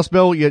anything else,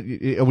 Bill?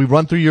 We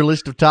run through your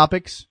list of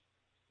topics.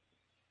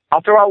 I'll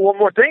throw out one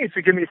more thing if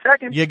you give me a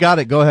second. You got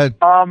it. Go ahead.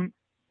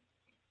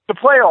 The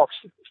playoffs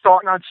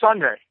starting on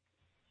Sunday.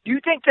 Do you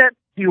think that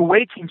the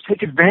away teams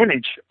take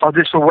advantage of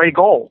this away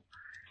goal?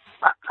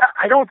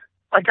 I don't.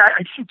 I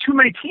see too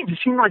many teams. It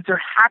seems like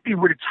they're happy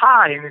with a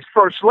tie in this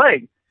first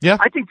leg. Yeah.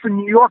 I think for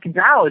New York and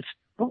Dallas,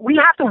 we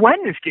have to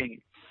win this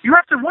game. You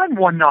have to win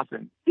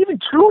 1-0, even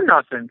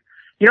 2-0.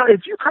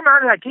 If you come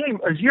out of that game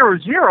a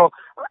 0-0,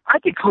 I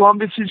think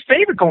Columbus is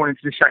favored going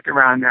into the second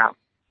round now.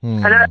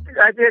 And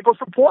that goes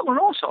for Portland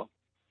also.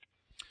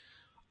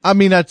 I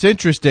mean, that's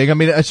interesting. I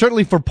mean,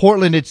 certainly for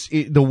Portland,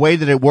 the way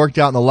that it worked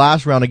out in the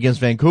last round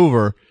against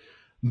Vancouver.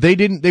 They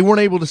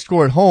weren't able to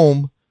score at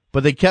home,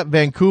 but they kept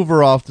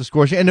Vancouver off the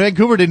score sheet. And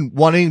Vancouver they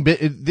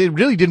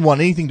really didn't want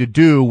anything to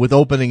do with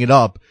opening it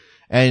up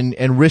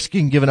and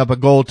risking giving up a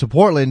goal to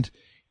Portland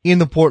in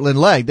the Portland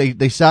leg.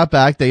 They sat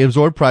back, they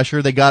absorbed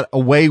pressure, they got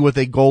away with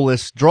a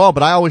goalless draw,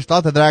 but I always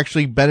thought that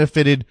actually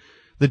benefited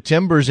the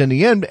Timbers in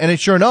the end. And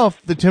sure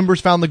enough, the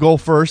Timbers found the goal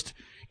first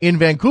in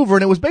Vancouver,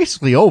 and it was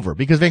basically over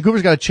because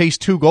Vancouver's got to chase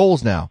 2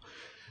 goals now.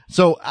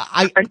 So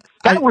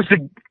that was the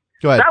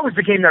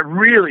game that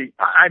really,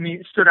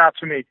 stood out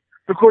to me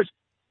because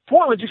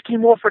Portland just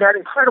came off for that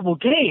incredible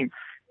game.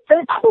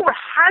 Vancouver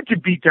had to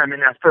beat them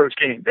in that first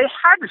game. They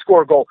had to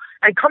score a goal.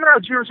 And coming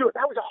out 0-0,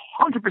 that was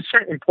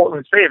 100% in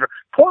Portland's favor.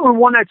 Portland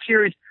won that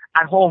series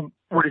at home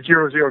with a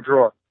 0-0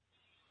 draw.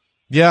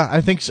 Yeah, I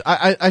think so.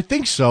 I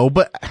think so,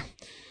 but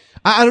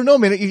I don't know,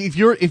 man. If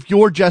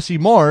you're Jesse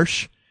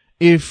Marsh,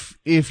 if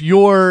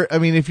you're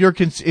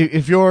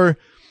Oscar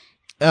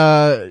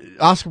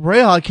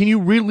Pareja, can you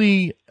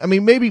really,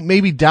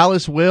 maybe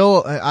Dallas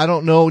will, I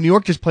don't know. New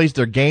York just plays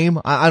their game.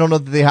 I don't know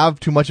that they have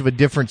too much of a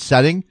different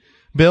setting,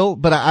 Bill,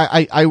 but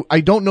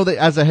I don't know that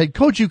as a head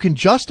coach you can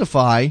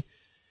justify,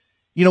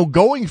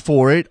 going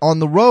for it on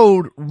the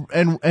road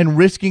and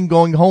risking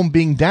going home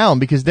being down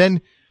because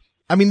then,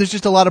 there's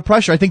just a lot of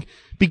pressure. I think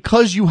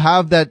because you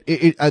have that,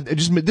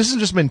 this is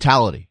just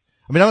mentality.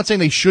 I'm not saying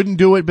they shouldn't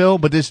do it, Bill,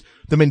 but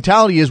the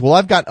mentality is, well,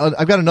 I've got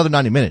another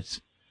 90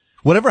 minutes.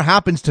 Whatever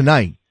happens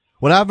tonight,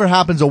 whatever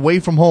happens away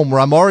from home where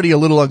I'm already a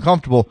little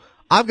uncomfortable,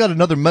 I've got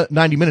another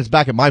 90 minutes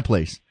back at my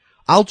place.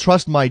 I'll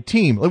trust my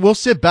team. We'll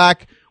sit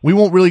back. We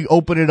won't really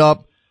open it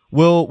up.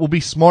 We'll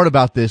be smart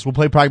about this. We'll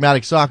play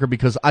pragmatic soccer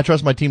because I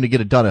trust my team to get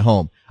it done at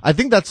home. I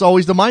think that's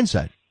always the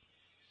mindset.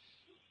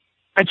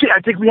 I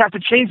think we have to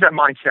change that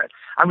mindset.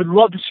 I would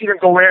love to see them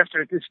go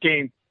after it this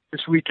game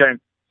this weekend.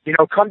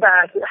 Come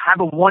back, have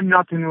a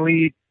 1-0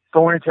 lead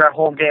going into that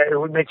home game. It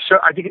would make sure.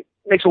 I think it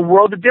makes a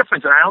world of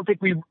difference, and I don't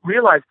think we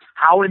realize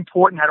how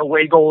important that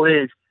away goal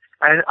is.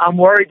 And I'm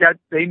worried that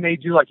they may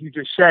do like you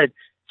just said,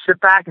 sit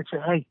back and say,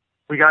 "Hey,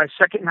 we got a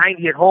second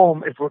 90 at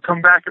home. If we're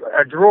coming back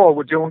a draw,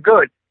 we're doing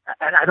good."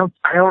 And I don't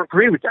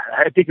agree with that.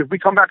 I think if we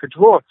come back a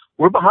draw,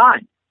 we're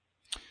behind.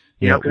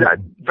 Because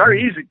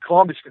very easy,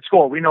 Columbus can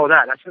score. We know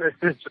that.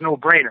 It's a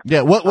no-brainer.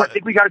 Yeah. I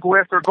think we got to go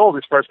after a goal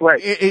this first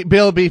leg.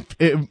 Bill,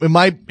 it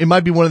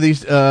might be one of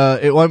these.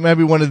 It might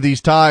be one of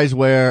these ties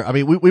where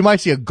we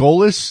might see a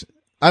goalless.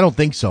 I don't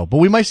think so, but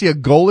we might see a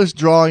goalless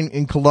drawing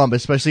in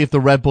Columbus, especially if the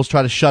Red Bulls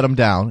try to shut them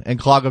down and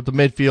clog up the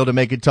midfield and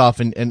make it tough.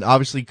 And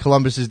obviously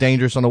Columbus is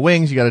dangerous on the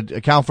wings. You got to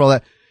account for all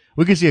that.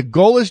 We could see a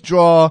goalless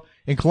draw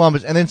in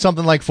Columbus and then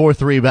something like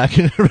 4-3 back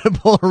in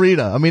Red Bull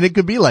Arena. It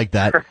could be like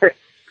that.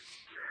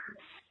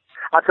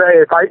 I'll tell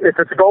you, if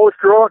it's a goalless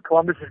draw,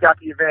 Columbus has got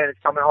the advantage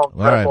coming home.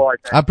 All right.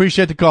 I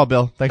appreciate the call,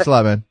 Bill. Thanks a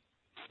lot, man.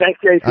 Thanks,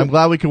 Jason. I'm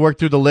glad we could work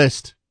through the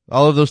list.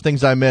 All of those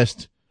things I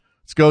missed.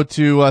 Let's go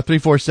to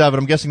 347.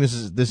 I'm guessing this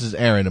is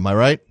Aaron. Am I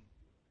right?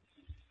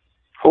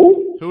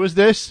 Who is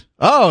this?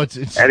 Oh,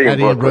 it's Eddie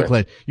in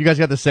Brooklyn. You guys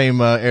got the same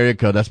area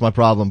code. That's my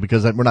problem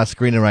because we're not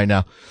screening right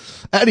now.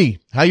 Eddie,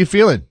 how you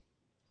feeling?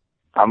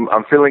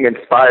 I'm feeling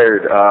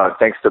inspired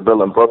thanks to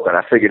Bill in Brooklyn.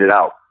 I figured it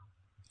out.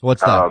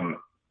 What's that?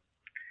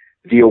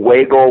 The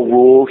away goal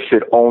rule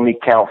should only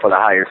count for the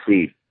higher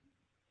seed.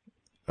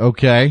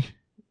 Okay.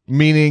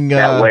 Meaning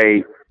that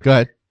way. Go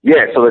ahead.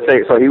 Yeah, so let's say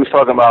he was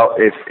talking about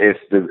if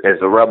the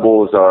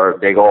Rebels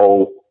they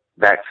go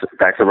back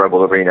to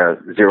Rebel Arena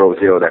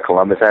 0-0, that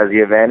Columbus has the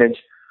advantage.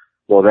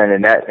 Well, then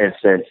in that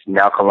instance,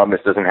 now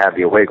Columbus doesn't have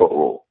the away goal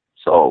rule.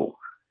 So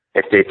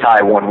if they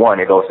tie 1-1,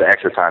 it goes to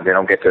extra time. They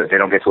don't get to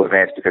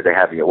advance because they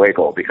have the away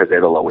goal because they're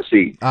the lower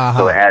seed. Uh-huh.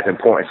 So it adds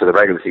importance to the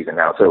regular season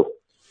now too.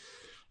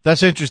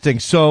 That's interesting.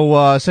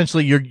 So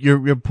essentially,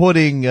 you're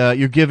putting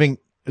you're giving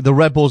the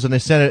Rebels an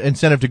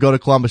incentive to go to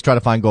Columbus, try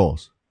to find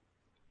goals.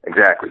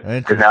 Exactly,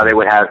 because now they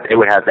would have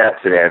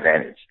that to their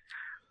advantage.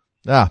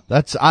 Yeah,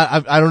 that's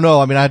I don't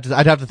know. I mean,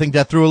 I'd have to think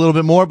that through a little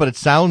bit more, but it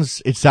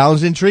sounds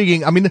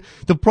intriguing. I mean,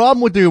 the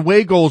problem with the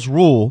away goals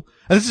rule,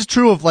 and this is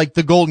true of like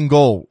the golden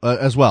goal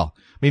as well.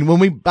 I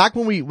mean, back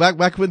when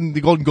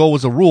the golden goal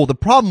was a rule, the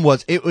problem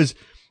was it's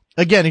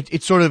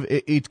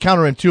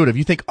counterintuitive.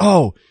 You think,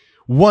 oh,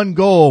 one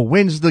goal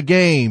wins the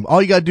game.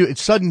 All you gotta do,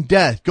 it's sudden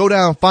death. Go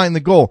down, find the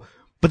goal.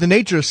 But the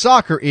nature of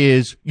soccer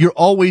is you're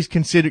always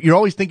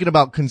thinking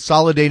about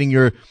consolidating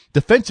your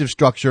defensive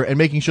structure and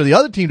making sure the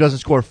other team doesn't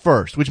score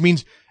first, which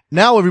means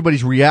now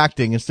everybody's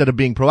reacting instead of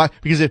being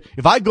proactive. Because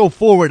if I go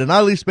forward and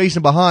I leave space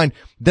in behind,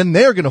 then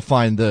they're going to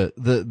find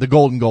the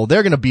golden goal.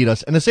 They're going to beat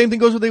us. And the same thing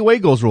goes with the away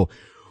goals rule.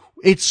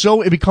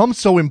 It becomes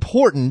so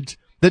important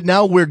that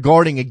now we're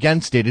guarding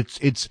against it.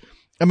 It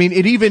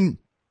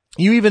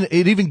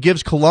even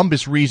gives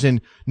Columbus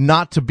reason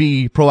not to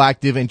be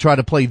proactive and try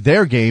to play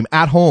their game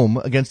at home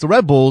against the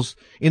Red Bulls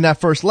in that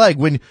first leg,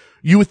 when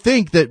you would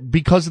think that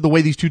because of the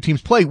way these two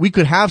teams play, we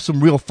could have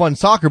some real fun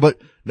soccer. But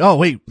no,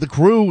 wait, the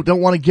Crew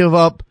don't want to give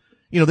up,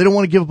 they don't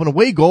want to give up an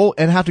away goal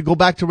and have to go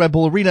back to Red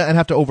Bull Arena and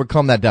have to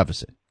overcome that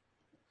deficit.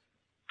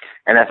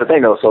 And that's the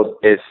thing though. So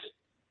it's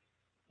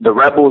the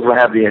Rebels will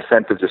have the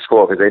incentive to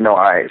score because they know,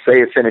 all right,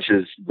 say it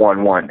finishes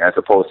 1-1 as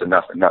opposed to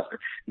nothing.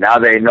 Now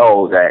they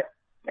know that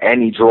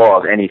any draw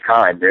of any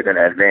kind, they're going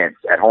to advance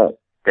at home,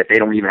 that they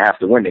don't even have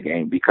to win the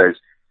game, because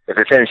if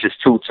it finishes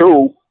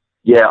 2-2,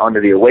 yeah, under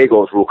the away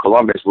goals rule,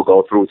 Columbus will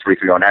go through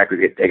 3-3 on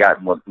aggregate. They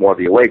got more of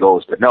the away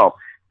goals, but no,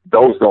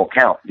 those don't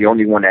count. The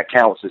only one that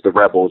counts is the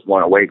Rebels'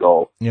 one away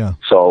goal. Yeah.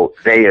 So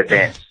they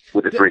advance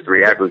with the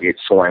 3-3 aggregate,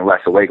 scoring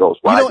less away goals.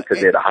 Why?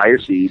 Because they're the higher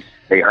seed.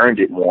 They earned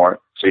it more.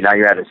 So now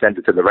you add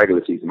incentive to the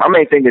regular season. My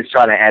main thing is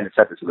trying to add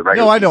incentive to the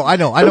regular season. No, I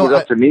know. If it was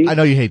up to me, I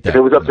know you hate that. If it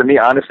was up to me,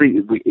 honestly,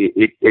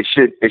 it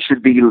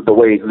should be the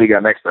way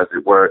Liga MX does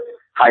it, where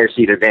higher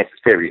seed advances,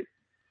 period.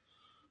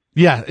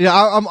 Yeah,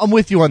 I'm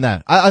with you on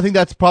that. I think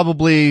that's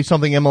probably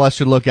something MLS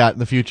should look at in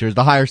the future, is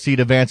the higher seed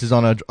advances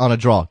on a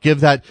draw. Give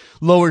that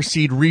lower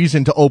seed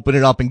reason to open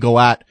it up and go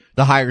at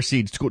the higher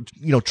seed,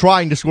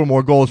 trying to score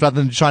more goals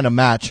rather than trying to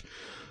match.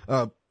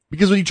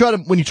 Because when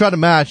you try to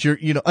match,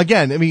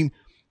 again, I mean,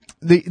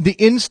 the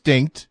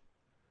instinct,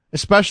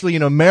 especially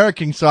in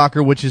American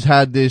soccer, which has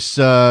had this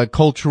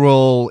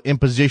cultural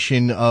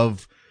imposition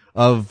of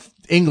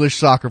English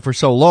soccer for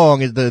so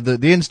long, the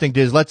instinct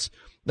is let's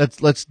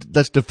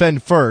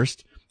defend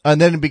first,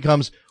 and then it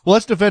becomes, well,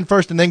 let's defend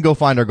first and then go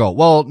find our goal.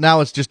 Well, now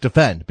it's just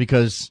defend,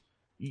 because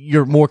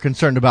you're more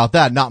concerned about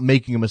that, not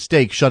making a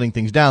mistake, shutting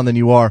things down, than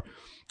you are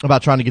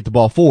about trying to get the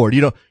ball forward.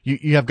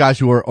 You have guys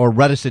who are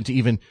reticent to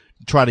even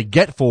try to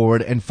get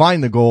forward and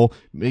find the goal.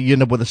 You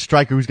end up with a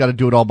striker who's got to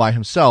do it all by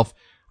himself.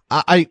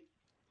 I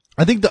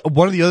think that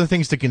one of the other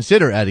things to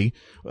consider, Eddie,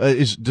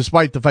 is,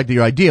 despite the fact that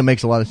your idea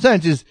makes a lot of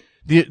sense, is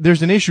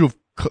there's an issue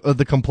of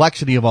the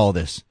complexity of all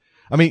this.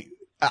 I mean,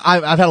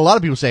 I've had a lot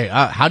of people say,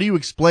 how do you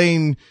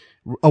explain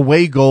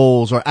away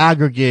goals or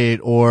aggregate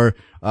or,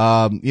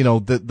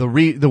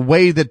 the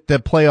way that the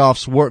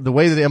playoffs work, the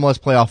way that the MLS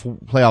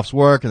playoffs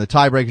work and the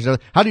tiebreakers.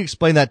 How do you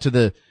explain that to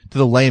the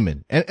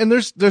layman? And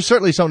there's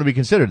certainly something to be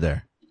considered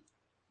there.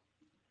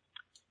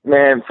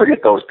 Man,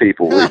 forget those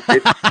people.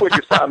 It's quick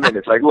as 5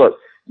 minutes. Like, look,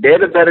 they're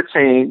the better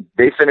team.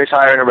 They finish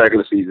higher in the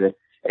regular season.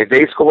 If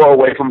they score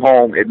away from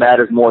home, it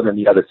matters more than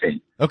the other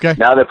team. Okay.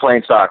 Now they're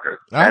playing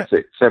soccer. That's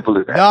it. Simple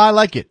as that. No, I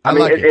like it. I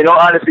mean, in all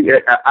honesty,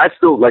 I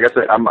still, like I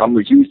said, I'm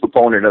a huge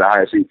proponent of the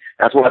higher seed.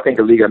 That's why I think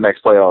the Liga MX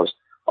playoffs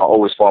are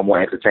always far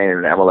more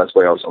entertaining than the MLS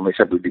playoffs, only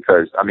simply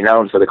because, I mean, not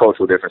only for the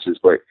cultural differences,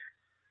 but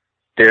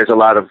there's a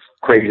lot of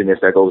craziness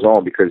that goes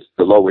on because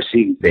the lower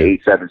seeds, the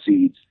 8-7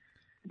 seeds,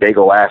 they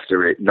go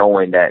after it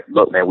knowing that,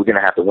 look, man, we're going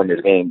to have to win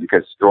this game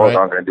because draws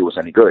aren't going to do us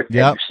any good.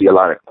 Yep. And you see a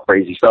lot of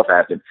crazy stuff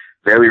happen.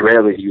 Very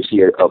rarely do you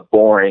see a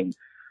boring,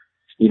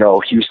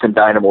 Houston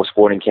Dynamo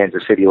Sporting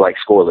Kansas City like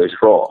scoreless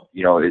draw.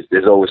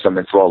 There's always some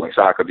enthralling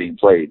soccer being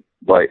played,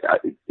 but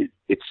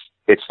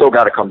it's still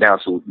got to come down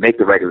to make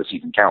the regular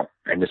season count.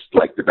 And this is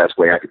like the best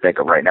way I could think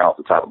of right now off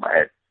the top of my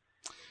head.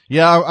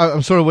 Yeah,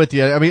 I'm sort of with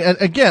you. I mean,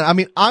 and again, I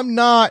mean, I'm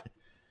not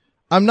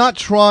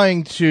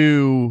trying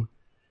to,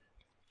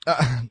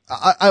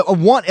 I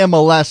want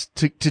MLS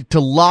to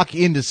lock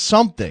into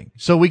something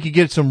so we could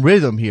get some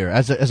rhythm here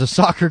as a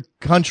soccer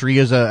country,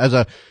 as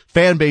a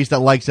fan base that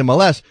likes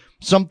MLS,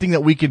 something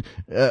that we can,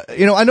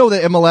 I know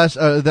that MLS,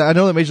 I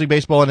know that Major League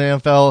Baseball and the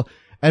NFL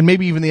and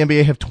maybe even the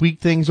NBA have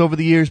tweaked things over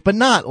the years, but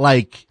not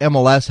like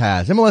MLS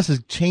has. MLS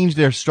has changed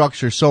their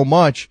structure so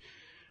much.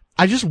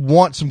 I just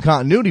want some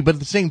continuity, but at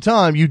the same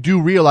time, you do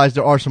realize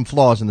there are some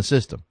flaws in the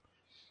system.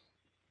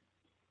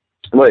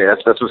 Well, yeah,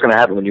 that's what's going to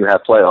happen when you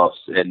have playoffs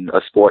in a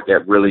sport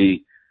that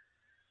really,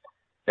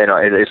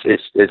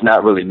 it's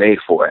not really made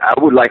for it. I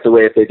would like the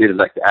way if they did it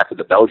like after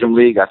the Belgium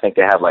League. I think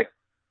they have like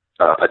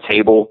a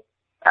table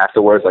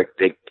afterwards, like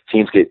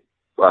teams get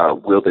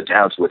wielded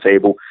down to a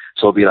table.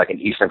 So it'll be like an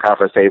Eastern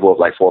Conference table of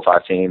like 4 or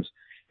 5 teams,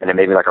 and then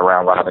maybe like a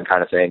round robin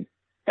kind of thing.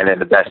 And then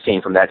the best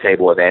team from that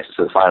table advances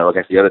to the final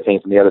against the other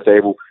team from the other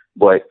table.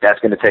 But that's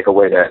going to take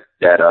away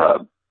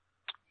that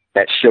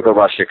sugar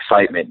rush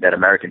excitement that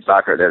American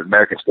soccer, that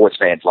American sports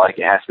fans like.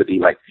 It has to be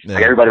like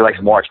everybody likes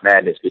March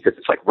Madness because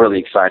it's like really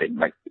exciting.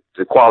 Like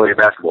the quality of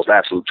basketball is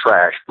absolute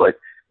trash, but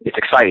it's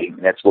exciting.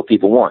 That's what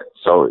people want.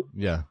 So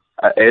yeah,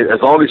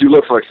 as long as you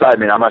look for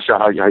excitement, I'm not sure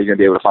how you're going to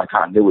be able to find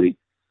continuity.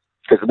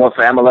 Because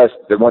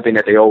the one thing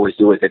that they always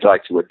do is they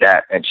like to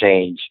adapt and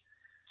change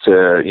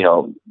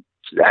to,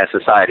 as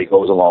society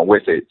goes along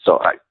with it. So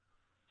I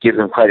give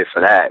them credit for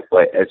that.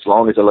 But as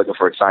long as they're looking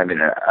for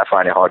excitement, I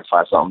find it hard to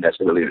find something that's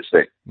really to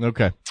stick.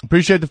 Okay.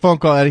 Appreciate the phone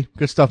call, Eddie.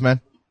 Good stuff,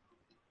 man.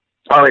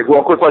 All right.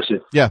 Well, quick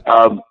question. Yeah.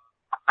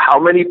 How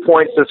many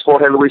points does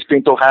Jorge Luis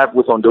Pinto have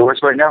with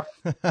Honduras right now?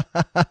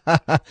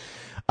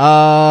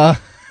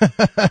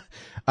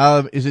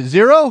 Is it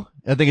 0?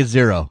 I think it's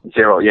 0.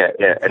 0, yeah.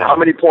 And how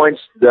many points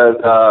does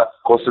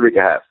Costa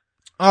Rica have?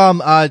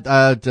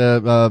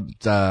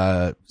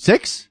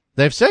 6?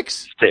 They have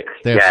 6? 6.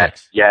 They have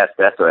 6. Yes,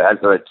 that's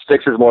right.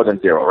 6 is more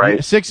than 0,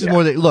 right? 6 is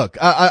more than, look,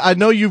 I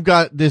know you've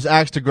got this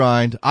axe to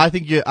grind. I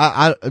think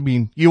I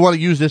mean, you want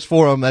to use this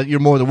forum that you're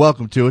more than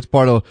welcome to. It's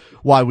part of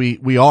why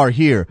we are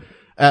here.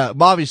 But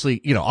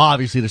obviously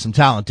there's some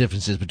talent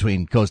differences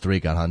between Costa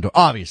Rica and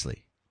Honduras.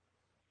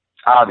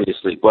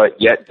 Obviously, but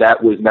yet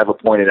that was never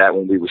pointed at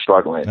when we were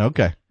struggling.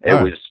 Okay. It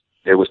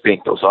was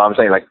Pinto. So I'm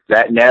saying like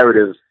that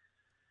narrative,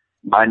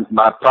 my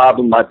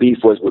beef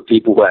was with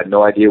people who had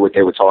no idea what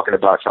they were talking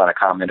about, trying to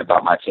comment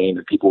about my team,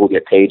 and people who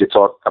get paid to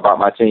talk about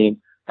my team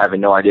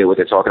having no idea what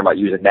they're talking about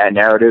using that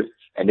narrative.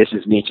 And this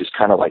is me just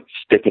kind of like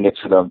sticking it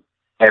to them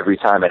every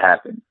time it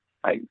happened.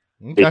 Like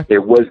okay.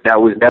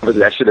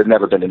 That should have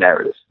never been the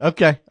narrative.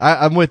 Okay.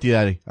 I'm with you,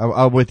 Eddie.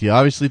 I'm with you.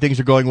 Obviously things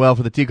are going well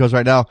for the Ticos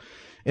right now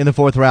in the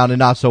 4th round and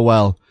not so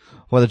well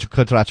for the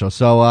Cutrachos.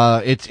 So,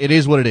 it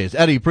is what it is.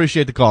 Eddie,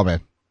 appreciate the call, man.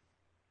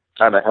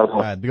 All right, man.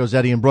 All right, because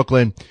Eddie in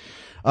Brooklyn,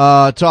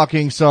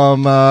 talking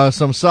some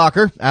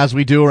soccer, as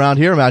we do around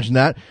here. Imagine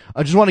that.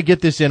 I just want to get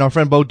this in. Our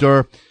friend Bo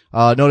Durr,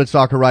 noted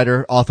soccer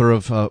writer, author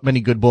of,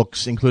 many good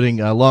books, including,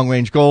 Long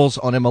Range Goals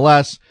on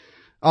MLS.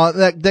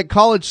 That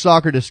college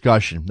soccer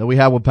discussion that we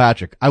had with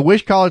Patrick. I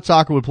wish college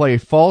soccer would play a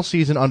fall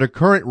season under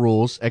current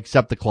rules,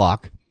 except the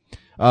clock.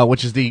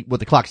 Which is what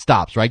the clock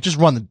stops, right? Just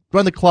run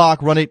the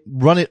clock, run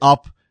it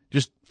up,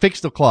 just fix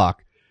the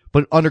clock.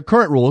 But under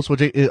current rules,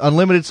 which is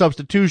unlimited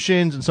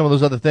substitutions and some of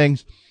those other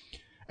things,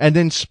 and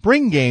then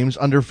spring games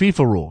under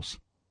FIFA rules.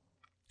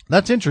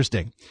 That's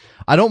interesting.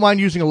 I don't mind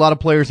using a lot of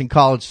players in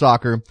college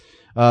soccer,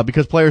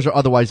 because players are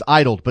otherwise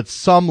idled, but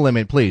some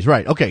limit, please.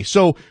 Right. Okay.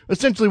 So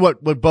essentially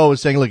what Bo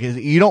is saying, look, is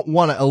you don't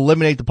want to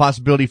eliminate the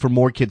possibility for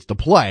more kids to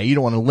play. You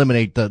don't want to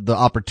eliminate the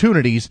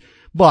opportunities,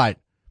 but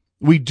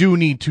we do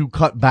need to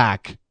cut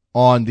back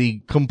on the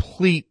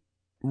complete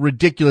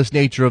ridiculous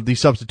nature of the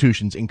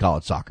substitutions in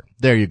college soccer.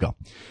 There you go. All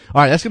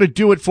right. That's going to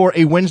do it for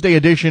a Wednesday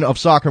edition of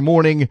Soccer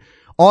Morning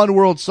on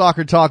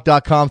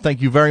WorldSoccerTalk.com.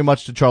 Thank you very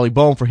much to Charlie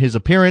Boehm for his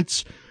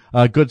appearance.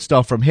 Good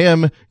stuff from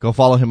him. Go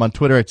follow him on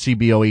Twitter at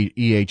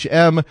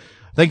CBOEHM.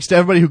 Thanks to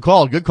everybody who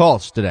called. Good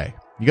calls today.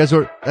 You guys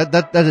are,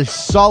 that's a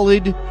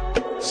solid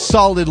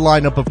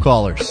lineup of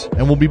callers.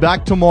 And we'll be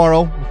back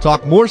tomorrow. We'll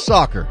talk more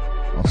soccer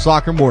on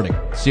Soccer Morning.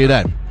 See you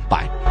then.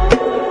 Bye.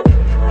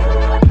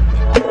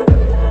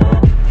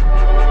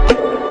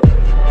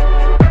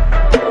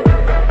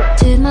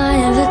 Did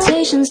my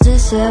invitations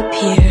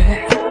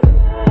disappear?